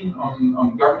Spain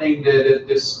on governing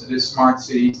the smart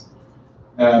cities.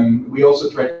 We also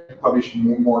try to publish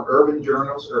more urban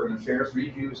journals. Urban Affairs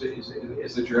Reviews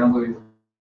is a journal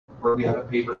where we have a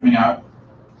paper coming out.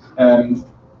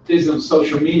 This is on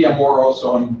social media, more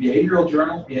also on behavioral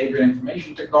journals, behavioral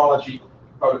information technology.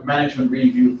 Public Management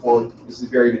Review this is a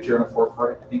very good journal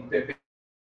for I think.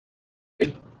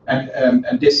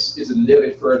 And this is a little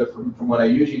bit further from what I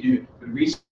usually do, but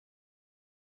research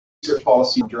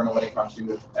policy journal when it comes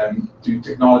to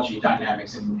technology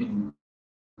dynamics in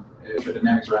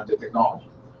dynamics around the technology.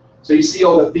 So you see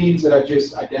all the themes that I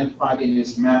just identified in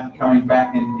this map coming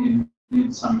back in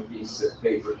some of these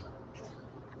papers.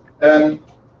 And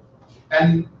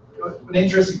an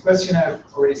interesting question, I've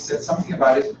already said something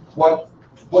about it.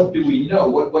 What do we know?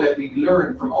 What have we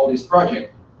learned from all these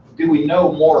projects? Do we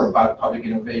know more about public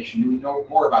innovation? Do we know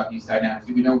more about these dynamics?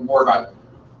 Do we know more about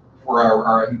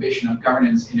our ambition of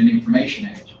governance in an information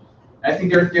age? And I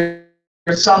think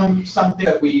there's something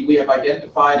that we have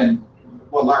identified, and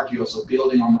well, largely also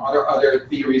building on other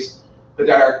theories that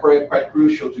are quite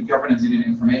crucial to governance in an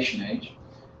information age.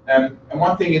 And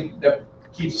one thing that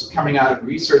keeps coming out of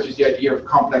research is the idea of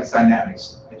complex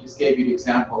dynamics. I just gave you the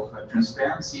example of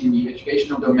transparency in the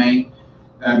educational domain.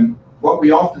 What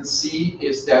we often see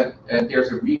is that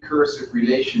there's a recursive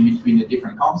relation between the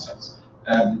different concepts.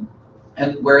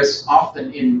 And whereas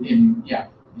often in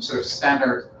sort of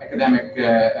standard academic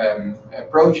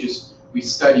approaches, we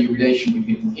study relation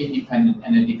between an independent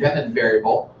and a dependent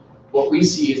variable, what we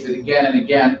see is that again and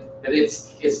again, that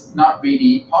it's not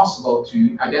really possible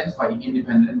to identify the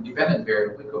independent and dependent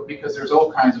variable because there's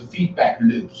all kinds of feedback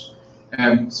loops.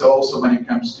 So also when it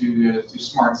comes to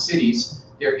smart cities,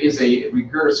 there is a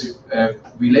recursive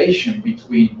relation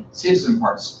between citizen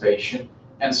participation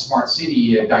and smart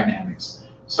city dynamics.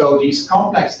 So these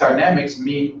complex dynamics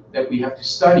mean that we have to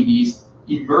study these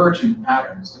emergent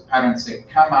patterns, the patterns that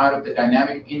come out of the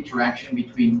dynamic interaction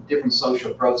between different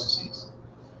social processes.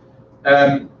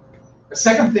 The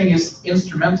second thing is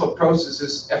instrumental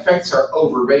processes effects are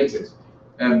overrated.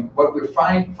 What we're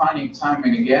finding time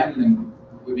and again, and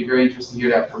it would be very interesting to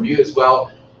hear that from you as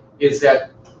well, is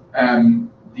that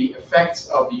the effects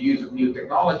of the use of new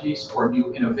technologies or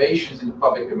new innovations in the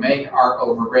public domain are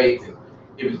overrated.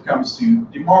 If it comes to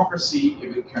democracy,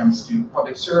 if it comes to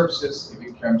public services, if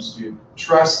it comes to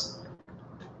trust,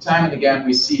 time and again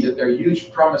we see that there are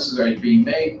huge promises that are being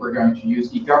made. We're going to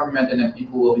use e-government and then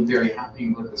people will be very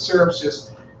happy with the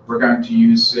services. We're going to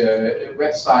use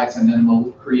websites and then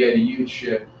we'll create a huge,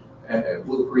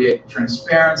 we'll create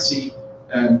transparency,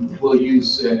 and we'll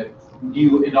use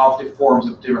new innovative forms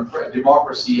of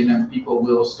democracy, and then people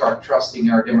will start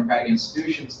trusting our democratic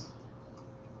institutions.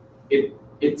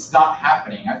 It's not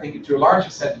happening. I think to a large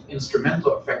extent,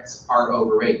 instrumental effects are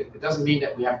overrated. It doesn't mean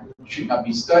that we should not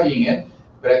be studying it,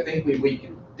 but I think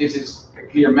this is a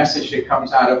clear message that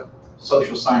comes out of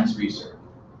social science research.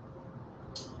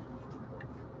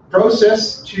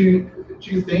 Process, two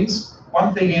things.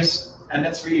 One thing is, and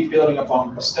that's really building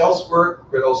upon Castell's work,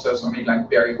 but also something like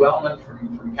Barry Wellman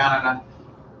from Canada,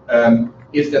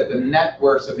 is that the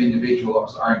networks of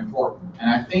individuals are important. And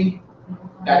I think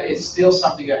that is still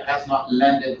something that has not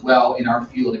landed well in our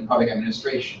field in public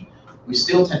administration. We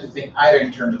still tend to think either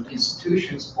in terms of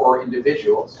institutions or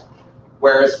individuals,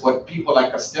 whereas what people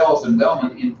like Castells and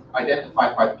Wellman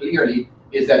identify quite clearly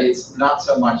is that it's not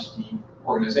so much the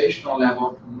organizational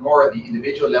level nor the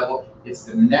individual level, it's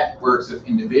the networks of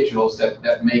individuals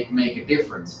that make a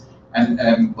difference.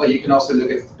 And well, you can also look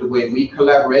at the way we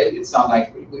collaborate. It's not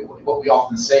like what we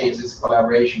often say is it's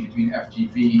collaboration between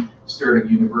FGV, Sterling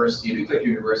University, and Utrecht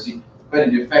University, but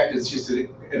in effect it's just a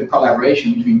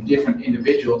collaboration between different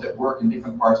individuals that work in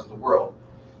different parts of the world.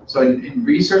 So in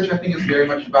research, I think it's very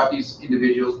much about these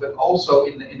individuals, but also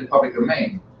in the public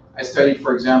domain. I studied,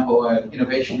 for example,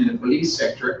 innovation in the police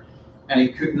sector, and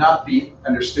it could not be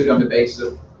understood on the basis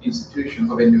of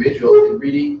institutions, of individuals. It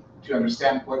really, to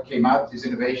understand what came out of this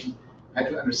innovation, had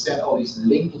to understand all these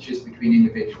linkages between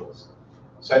individuals.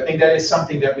 So I think that is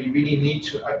something that we really need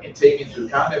to take into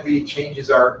account. That really changes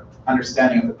our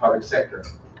understanding of the public sector.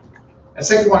 And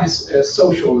second one is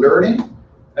social learning.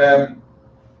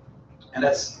 And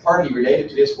that's partly related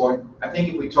to this one. I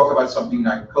think if we talk about something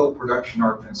like co-production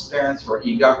or transparency or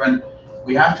e-government,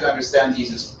 we have to understand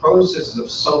these as processes of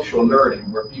social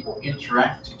learning where people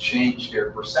interact to change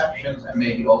their perceptions and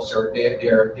maybe also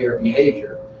their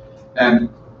behavior.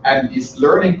 And this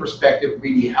learning perspective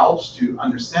really helps to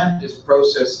understand this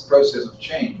process of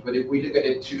change. But if we look at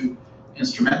it too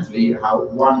instrumentally how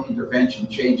one intervention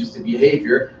changes the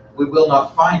behavior, we will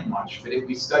not find much. But if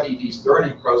we study these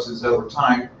learning processes over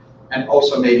time, and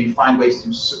also maybe find ways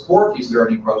to support these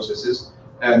learning processes,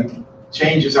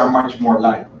 changes are much more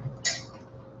likely.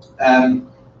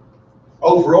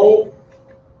 Overall,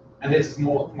 and this is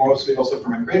mostly also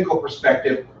from a critical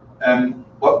perspective,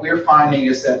 what we're finding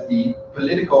is that the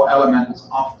political element is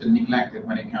often neglected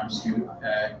when it comes to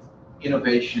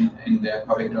innovation in the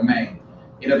public domain.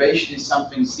 Innovation is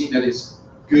something seen that is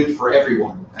good for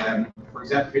everyone. For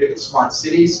example, if you look at smart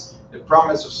cities, the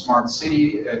promise of smart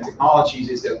city technologies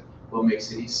is that it will make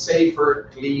cities safer,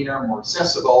 cleaner, more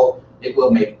accessible. It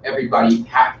will make everybody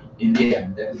happy in the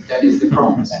end. That is the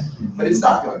promise. But it's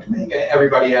not going to make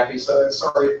everybody happy, so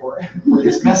sorry for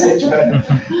this message, but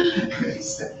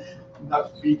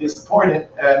not to be disappointed.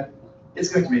 It's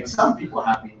going to make some people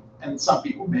happy, and some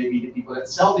people may be the people that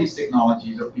sell these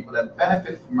technologies or people that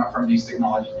benefit from these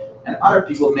technologies, and other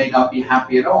people may not be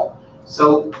happy at all.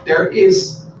 So there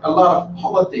is a lot of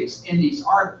politics in these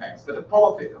artifacts, but the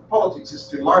politics is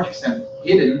to a large extent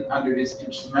hidden under this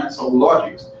instrumental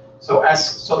logics. So as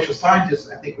social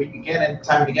scientists, I think we again and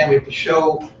time and again we have to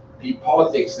show the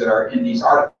politics that are in these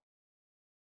artifacts.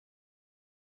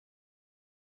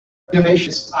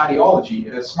 Innovationist ideology,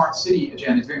 a smart city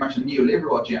agenda is very much a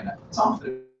neoliberal agenda. It's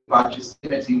often about just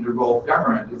limiting the role of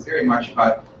government. It's very much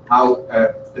about how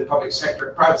the private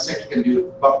sector can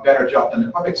do a better job than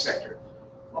the public sector.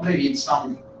 Well, maybe in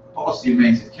some policy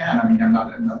domains it can. I mean, I'm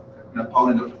not an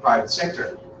opponent of the private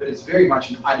sector, but it's very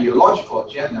much an ideological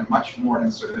agenda, much more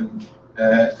than sort of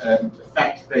a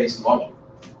fact-based logic.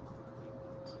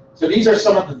 So these are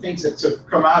some of the things that sort of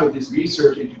come out of this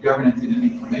research into governance in an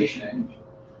information age.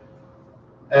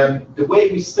 The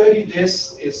way we study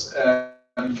this is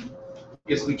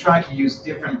we try to use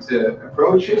different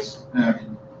approaches.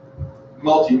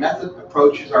 Multi-method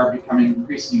approaches are becoming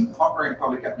increasingly popular in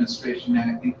public administration,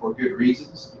 and I think for good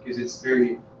reasons, because it's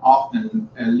very often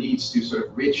leads to sort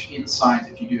of rich insights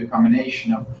if you do a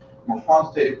combination of more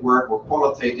quantitative work or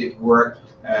qualitative work.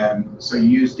 So you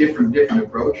use different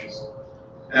approaches.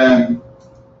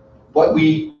 What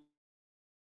we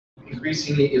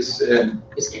increasingly is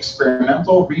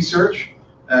experimental research.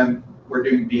 We're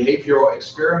doing behavioral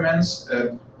experiments.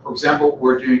 For example,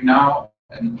 we're doing now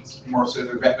and it's more sort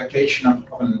of a replication of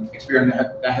an experiment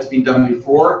that has been done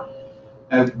before.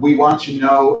 We want to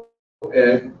know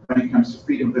when it comes to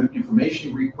freedom of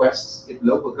information requests, if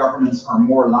local governments are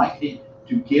more likely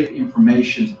to give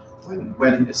information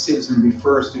when a citizen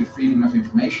refers to the Freedom of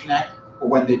Information Act or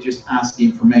when they just ask the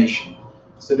information.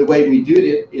 So the way we do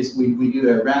it is we do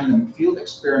a random field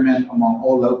experiment among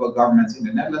all local governments in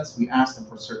the Netherlands. We ask them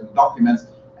for certain documents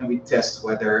and we test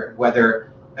whether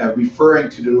referring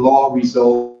to the law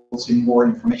results in more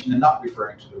information than not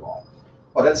referring to the law.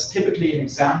 Well, that's typically an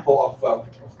example of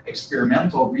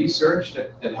experimental research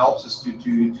that helps us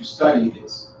to study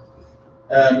this.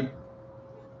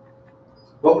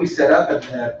 What we set up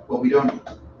at, well,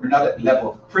 we're not at the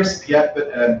level of CRISP yet,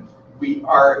 but we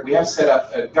have set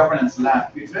up a governance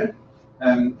lab Utrecht.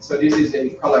 So this is a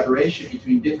collaboration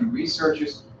between different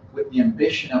researchers with the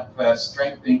ambition of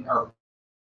strengthening our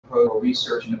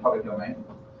research in the public domain.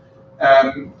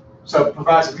 So it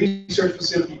provides a research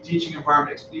facility, teaching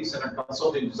environment, expertise center,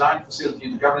 consulting, design facility,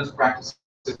 and governance practices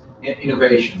and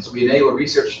innovation. So we enable a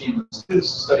research team of students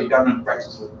to study governance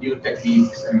practices with new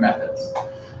techniques and methods.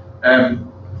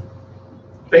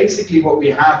 Basically, what we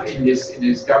have in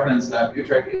this governance lab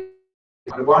Utrecht is,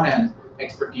 on the one hand,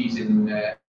 expertise in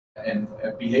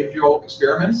behavioral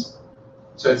experiments.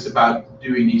 So it's about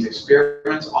doing these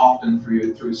experiments, often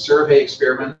through survey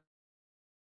experiments.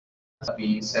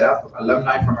 We set up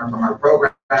alumni from our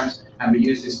programs, and we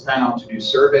use this panel to do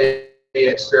survey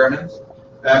experiments.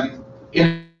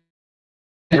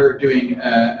 We're doing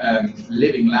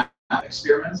living lab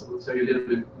experiments. We'll tell you a little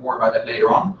bit more about that later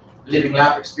on. Living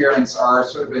lab experiments are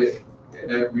sort of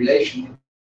a relation.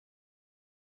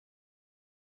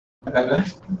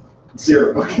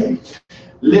 Zero. Okay.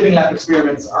 Living lab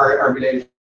experiments are related.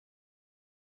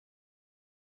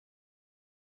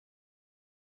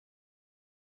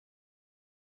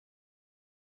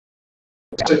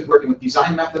 Working with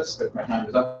design methods, but my hand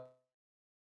is up.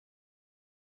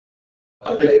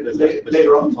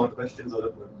 Later on, more questions.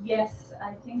 Yes,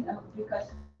 I think because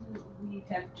we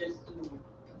have just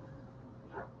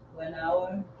 1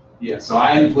 hour. Yeah, so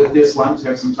I end with this one to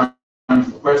have some time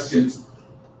for questions.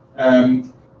 Yeah,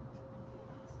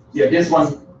 this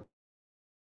one.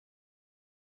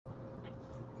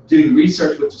 Doing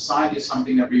research with society is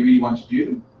something that we really want to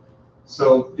do.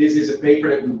 So this is a paper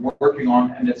that we're working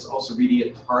on, and it's also really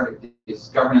at the heart of this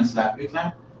governance lab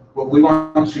Utrecht. what we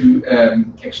want to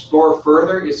explore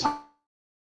further is how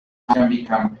we can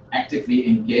become actively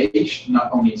engaged,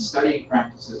 not only in studying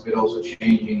practices, but also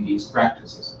changing these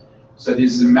practices. So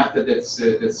this is a method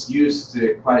that's used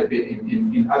quite a bit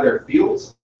in other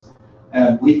fields.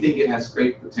 We think it has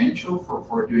great potential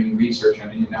for doing research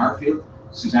in our field.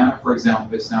 Susanna, for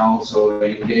example, is now also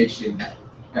engaged in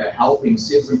helping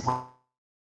citizens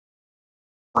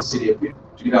city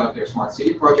to develop their smart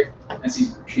city project, and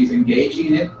she's engaging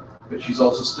in it, but she's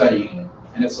also studying it.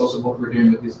 And that's also what we're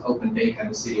doing with this open data in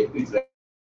the city of Utrecht.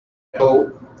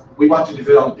 So we want to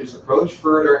develop this approach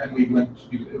further, and we want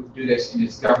to do this in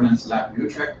this governance lab in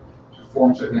Utrecht to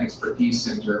form sort of an expertise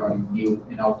center on new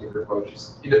innovative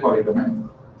approaches in the public domain.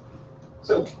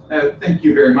 So thank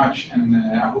you very much, and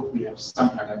I hope we have some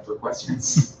time for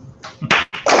questions.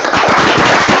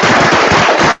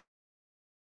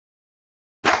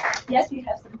 Yes, we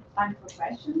have some time for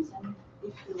questions, and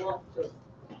if you want to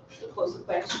pose a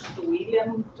question to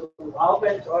William, to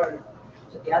Albert, or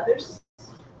to the others.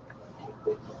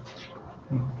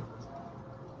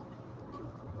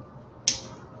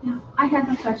 Yeah, I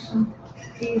have a question.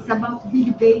 It's about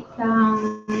big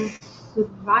data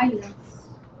surveillance.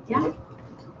 Yeah.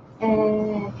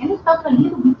 Can you talk a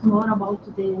little bit more about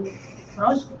the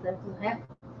project that you have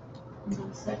in the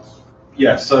research?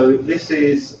 Yeah, so this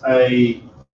is a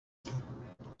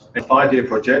 5-year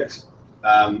project.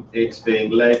 It's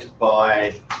being led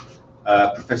by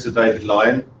Professor David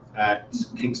Lyon at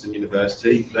Kingston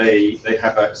University. They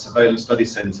have a surveillance study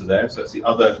centre there, so it's the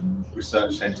other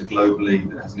research centre globally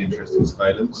that has an interest in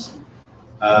surveillance.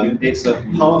 It's a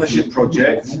partnership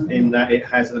project in that it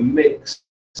has a mix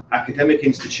of academic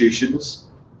institutions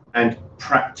and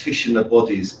practitioner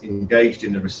bodies engaged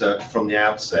in the research from the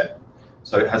outset.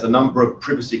 So it has a number of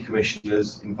privacy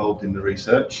commissioners involved in the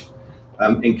research.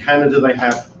 In Canada, they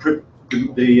have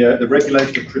the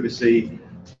regulation of privacy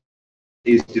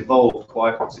is devolved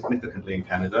quite significantly in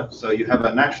Canada. So you have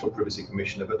a national privacy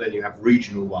commissioner, but then you have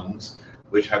regional ones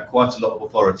which have quite a lot of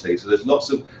authority. So there's lots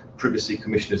of privacy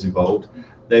commissioners involved.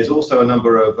 There's also a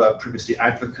number of privacy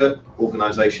advocate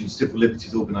organisations, civil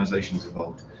liberties organisations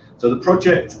involved. So the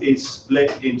project is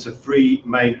split into 3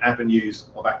 main avenues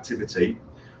of activity.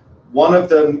 One of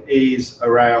them is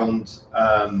around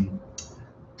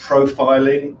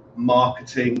profiling,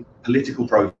 marketing, political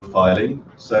profiling.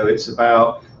 So it's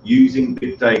about using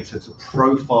big data to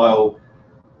profile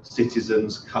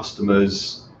citizens,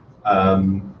 customers,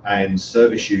 and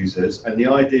service users. And the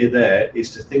idea there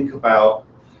is to think about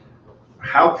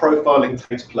how profiling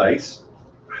takes place,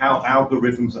 how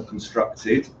algorithms are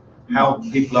constructed, how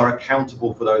people are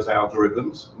accountable for those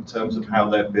algorithms in terms of how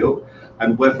they're built,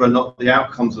 and whether or not the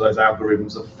outcomes of those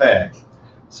algorithms are fair.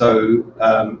 So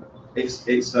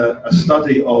it's a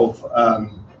study of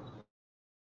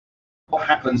what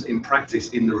happens in practice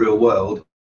in the real world.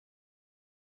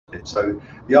 So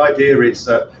the idea is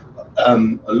that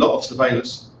a lot of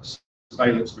surveillance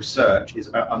research is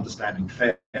about understanding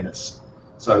fairness.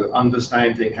 So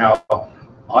understanding how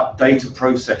data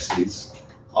processes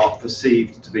are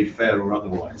perceived to be fair or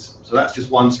otherwise. So that's just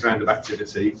one strand of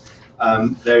activity.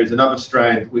 There is another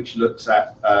strand which looks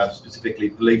at specifically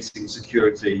policing,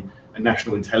 security, and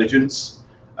national intelligence.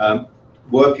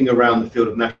 Working around the field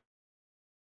of national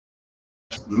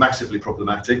massively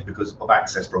problematic because of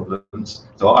access problems.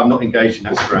 So I'm not engaged in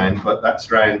that strand, but that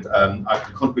strand I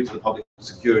can contribute to the public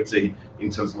security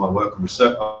in terms of my work on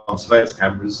research on surveillance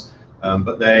cameras.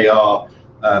 But they are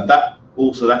that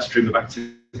stream of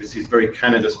activity is very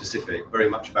Canada specific, very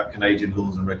much about Canadian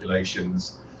laws and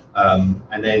regulations.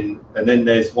 And then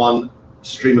there's one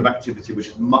stream of activity which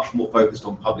is much more focused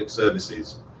on public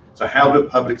services. So how do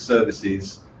public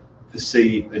services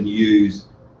perceive and use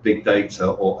big data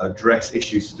or address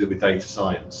issues to do with data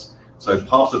science? So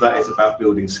part of that is about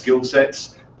building skill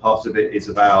sets. Part of it is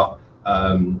about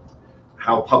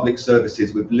how public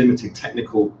services with limited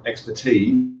technical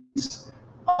expertise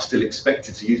are still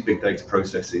expected to use big data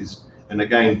processes. And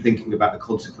again, thinking about the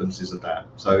consequences of that.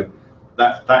 So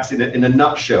that's in a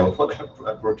nutshell what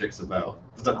that project's about.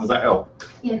 Does that help?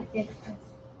 Yes.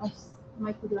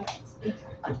 My good luck.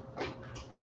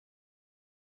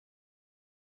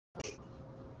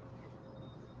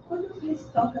 Could you please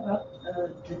talk about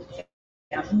the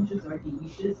challenges or the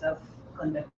issues of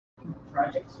conducting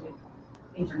projects with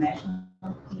international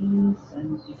teams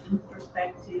and different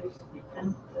perspectives,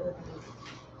 different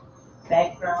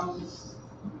backgrounds,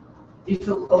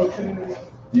 different cultures?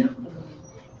 Yeah.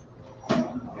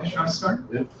 Shall I start?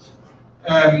 Yeah.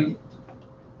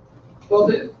 Well,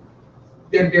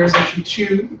 there's actually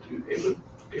two.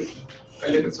 a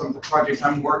little bit some of the projects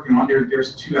I'm working on,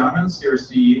 there's two elements. There's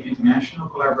the international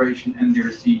collaboration and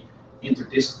there's the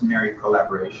interdisciplinary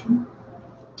collaboration.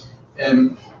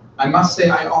 I must say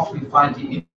I often find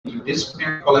the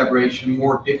interdisciplinary collaboration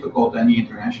more difficult than the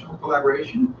international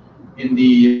collaboration. In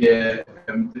the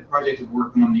project we're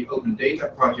working on, the open data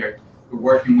project, we're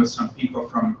working with some people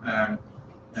from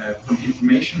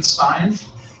information science,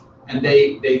 and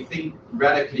they think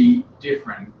radically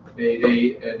different.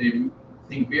 They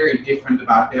think very different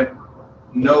about it.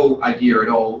 No idea at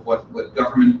all what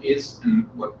government is and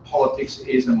what politics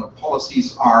is and what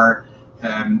policies are.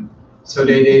 So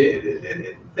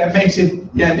that makes it,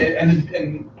 yeah,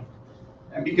 and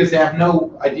because they have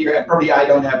no idea, and probably I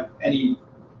don't have any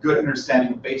good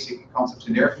understanding of basic concepts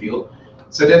in their field.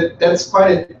 So that's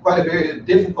quite a very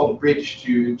difficult bridge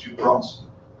to cross.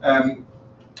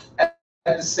 At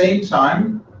the same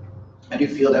time, I do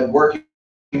feel that working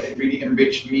really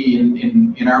enriched me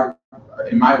in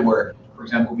my work. For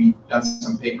example, we've done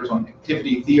some papers on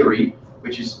activity theory,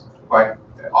 which is quite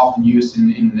often used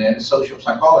in social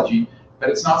psychology, but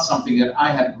it's not something that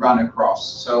I had run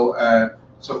across. So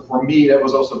so for me, that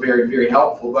was also very, very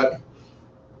helpful. But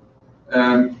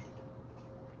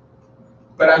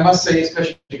I must say,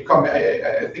 especially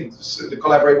I think the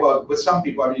collaborate well with some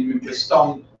people. I mean, with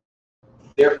Stone,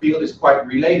 their field is quite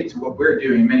related to what we're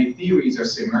doing. Many theories are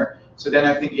similar. So then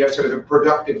I think you have sort of a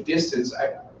productive distance.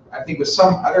 I think with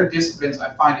some other disciplines,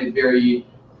 I find it very,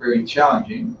 very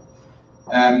challenging.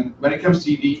 When it comes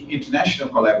to the international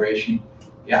collaboration,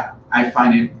 yeah, I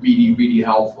find it really, really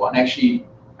helpful. And actually,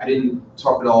 I didn't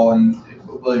talk at all, and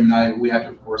William and I, we had to,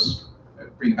 of course,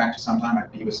 bring it back to some time.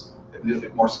 He was a little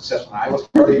bit more successful than I was,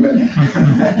 probably,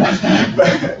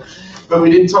 but we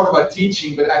didn't talk about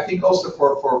teaching. But I think also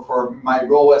for my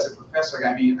role as a professor,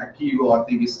 I mean, a key role I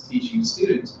think is teaching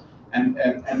students. And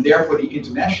therefore the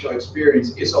international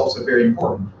experience is also very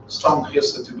important. Strong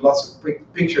just took lots of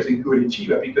pictures in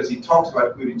Curitiba because he talks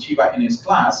about Curitiba in his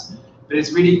class, but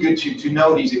it's really good to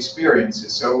know these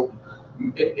experiences. So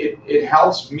it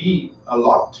helps me a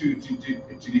lot to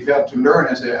develop, to learn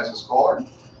as a scholar.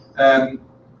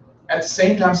 At the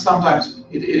same time, sometimes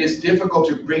it is difficult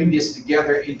to bring this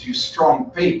together into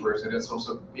strong papers, and that's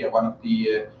also one of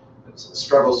the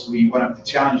struggles, one of the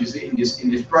challenges in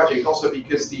this project. Also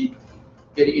because the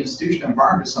institutional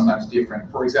environment is sometimes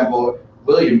different. For example,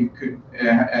 William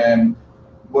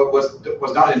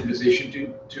was not in a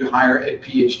position to hire a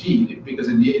PhD because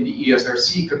in the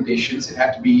ESRC conditions it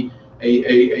had to be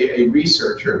a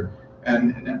researcher,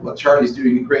 and well, Charlie's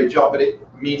doing a great job, but it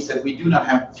means that we do not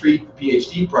have 3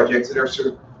 PhD projects that are sort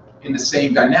of in the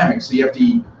same dynamic. So you have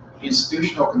the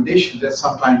institutional conditions that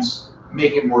sometimes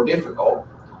make it more difficult.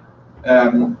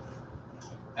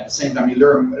 At the same time, you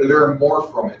learn more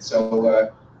from it.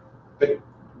 So, but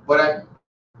what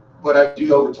I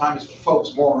do over time is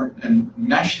focus more on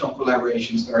national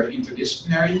collaborations that are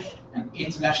interdisciplinary and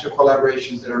international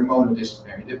collaborations that are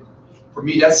monodisciplinary. For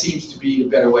me, that seems to be a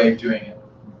better way of doing it.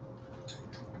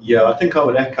 Yeah, I think I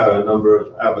would echo a number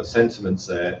of Albert's sentiments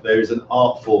there. There is an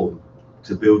art form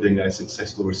to building a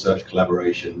successful research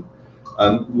collaboration.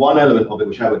 One element of it,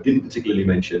 which Albert didn't particularly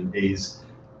mention, is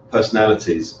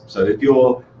personalities. So if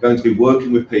you're going to be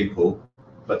working with people,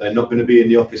 but they're not going to be in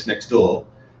the office next door,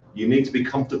 you need to be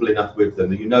comfortable enough with them,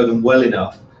 that you know them well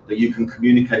enough that you can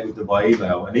communicate with them by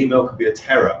email. And email can be a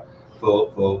terror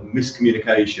for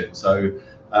miscommunication. So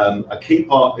a key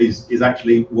part is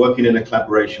actually working in a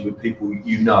collaboration with people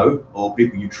you know, or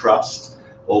people you trust,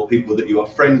 or people that you are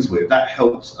friends with. That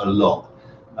helps a lot.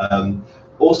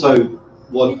 Also,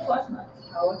 what?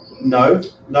 No,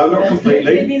 not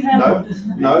completely.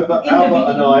 No, but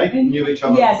Albert and I knew each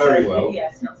other very well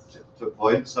to a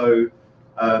point. So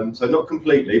not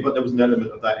completely, but there was an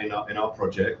element of that in our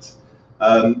project.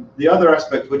 The other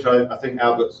aspect, which I think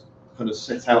Albert's kind of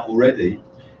set out already,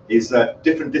 is that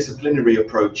different disciplinary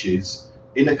approaches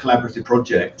in a collaborative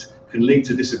project can lead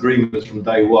to disagreements from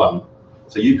day one.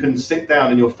 So you can sit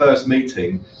down in your first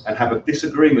meeting and have a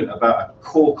disagreement about a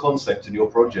core concept in your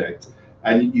project,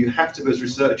 and you have to, as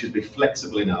researchers, be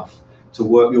flexible enough to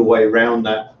work your way around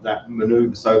that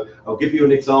maneuver. So I'll give you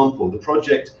an example. The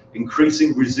project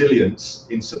Increasing Resilience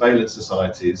in Surveillance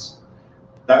Societies,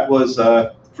 that was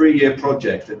a 3-year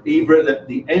project, and even at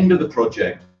the end of the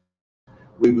project,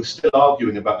 we were still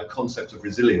arguing about the concept of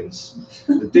resilience.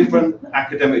 The different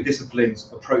academic disciplines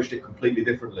approached it completely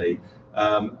differently,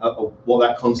 of what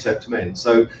that concept meant.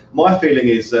 So my feeling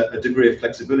is that a degree of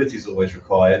flexibility is always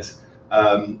required,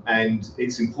 and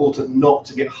it's important not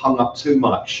to get hung up too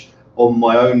much on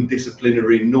my own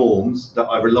disciplinary norms that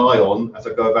I rely on as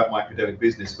I go about my academic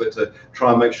business, but to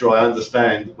try and make sure I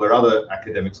understand where other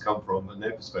academics come from and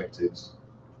their perspectives.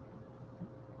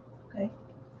 Okay.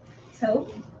 So,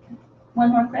 one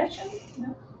more question?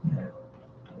 No?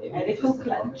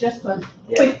 Just one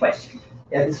quick question.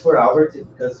 Yeah, this is for Albert,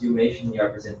 because you mentioned in your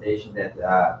presentation that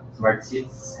smart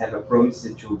cities have a promise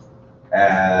to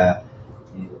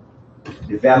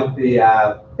develop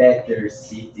a better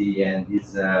city, and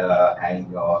is kind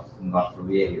of not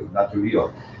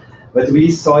real. But we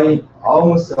saw in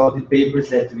almost all the papers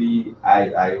that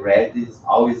I read is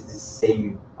always the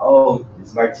same. Oh, the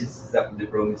smart cities have the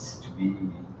promise to be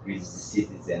increase the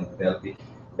cities and develop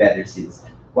better cities.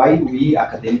 Why we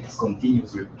academics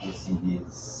continuously reproducing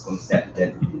this concept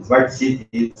that smart city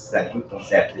is a good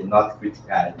concept and not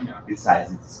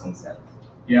criticizing this concept?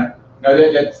 Yeah, no,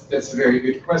 that's a very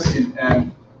good question.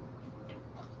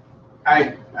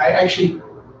 I actually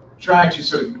try to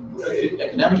sort of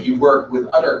academically work with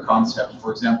other concepts.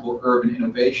 For example, urban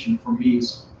innovation for me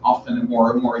is often a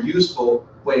more useful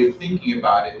way of thinking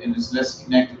about it, and is less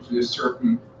connected to a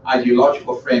certain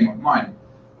ideological frame of mind.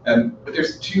 But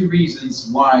there's two reasons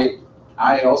why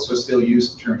I also still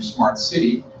use the term smart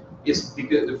city. Is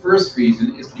because the first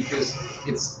reason is because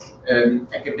it's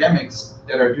academics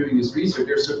that are doing this research.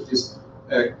 There's sort of this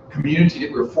community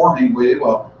that we're forming with,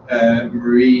 well,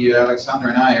 Marie, Alexander,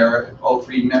 and I are all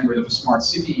three members of a smart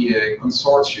city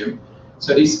consortium.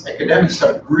 So these academics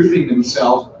start grouping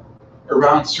themselves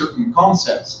around certain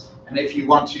concepts. And if you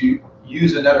want to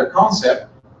use another concept,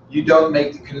 you don't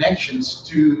make the connections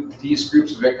to these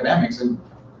groups of academics. And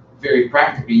very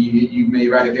practically, you may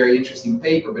write a very interesting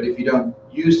paper, but if you don't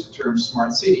use the term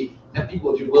smart city, then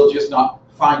people will just not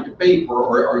find the paper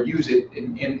or use it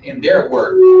in their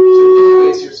work. So in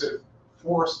ways, you're sort of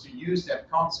forced to use that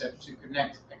concept to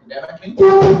connect academically.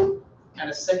 And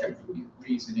a second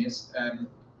reason is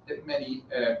that many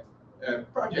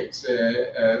projects,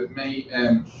 many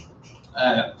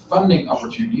funding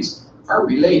opportunities are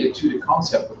related to the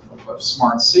concept of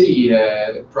smart city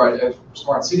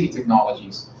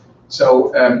technologies.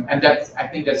 So, and that, I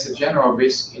think that's a general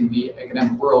risk in the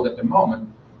academic world at the moment,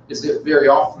 is that very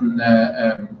often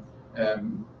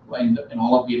in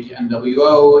all of the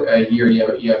NWO, here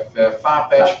you have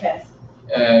FAPES,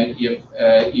 you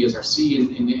have ESRC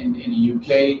in the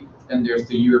UK, and there's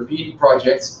the European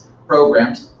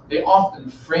programs. They often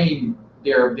frame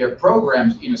their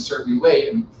programs in a certain way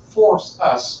and force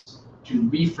us to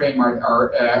reframe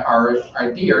our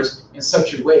ideas in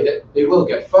such a way that they will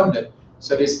get funded.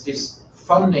 So this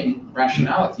funding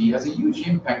rationality has a huge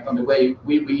impact on the way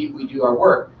we do our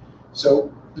work.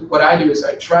 So what I do is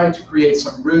I try to create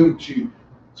some room to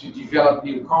develop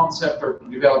new concepts or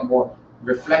develop more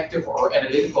reflective or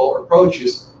analytical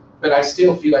approaches, but I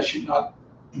still feel I should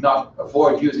not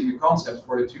avoid using the concepts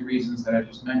for the two reasons that I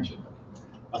just mentioned.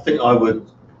 I think I would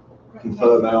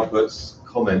confirm Albert's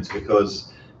comments, because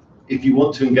if you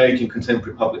want to engage in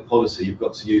contemporary public policy, you've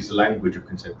got to use the language of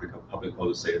contemporary public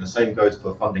policy, and the same goes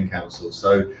for funding council.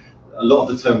 So a lot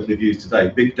of the terms we've used today,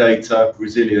 big data,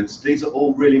 resilience, these are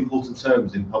all really important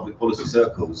terms in public policy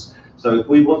circles. So if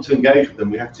we want to engage with them,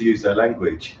 we have to use their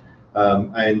language.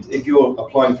 And if you're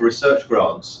applying for research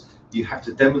grants, you have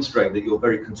to demonstrate that you're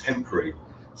very contemporary.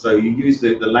 So you use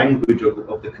the language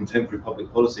of the contemporary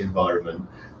public policy environment,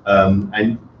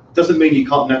 and doesn't mean you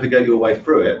can't navigate your way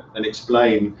through it and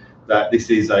explain that this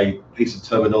is a piece of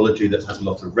terminology that has a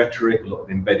lot of rhetoric, a lot of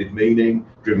embedded meaning,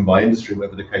 driven by industry,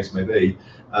 whatever the case may be.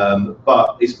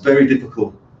 But it's very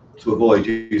difficult to avoid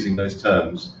using those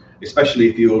terms, especially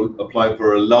if you're applying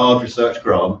for a large research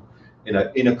grant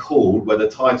in a call where the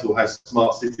title has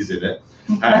smart cities in it.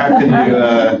 How can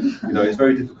you, it's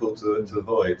very difficult to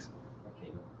avoid.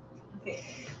 Okay.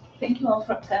 Thank you all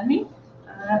for coming.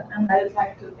 And I would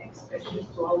like to thank especially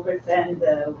to Albert and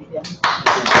William.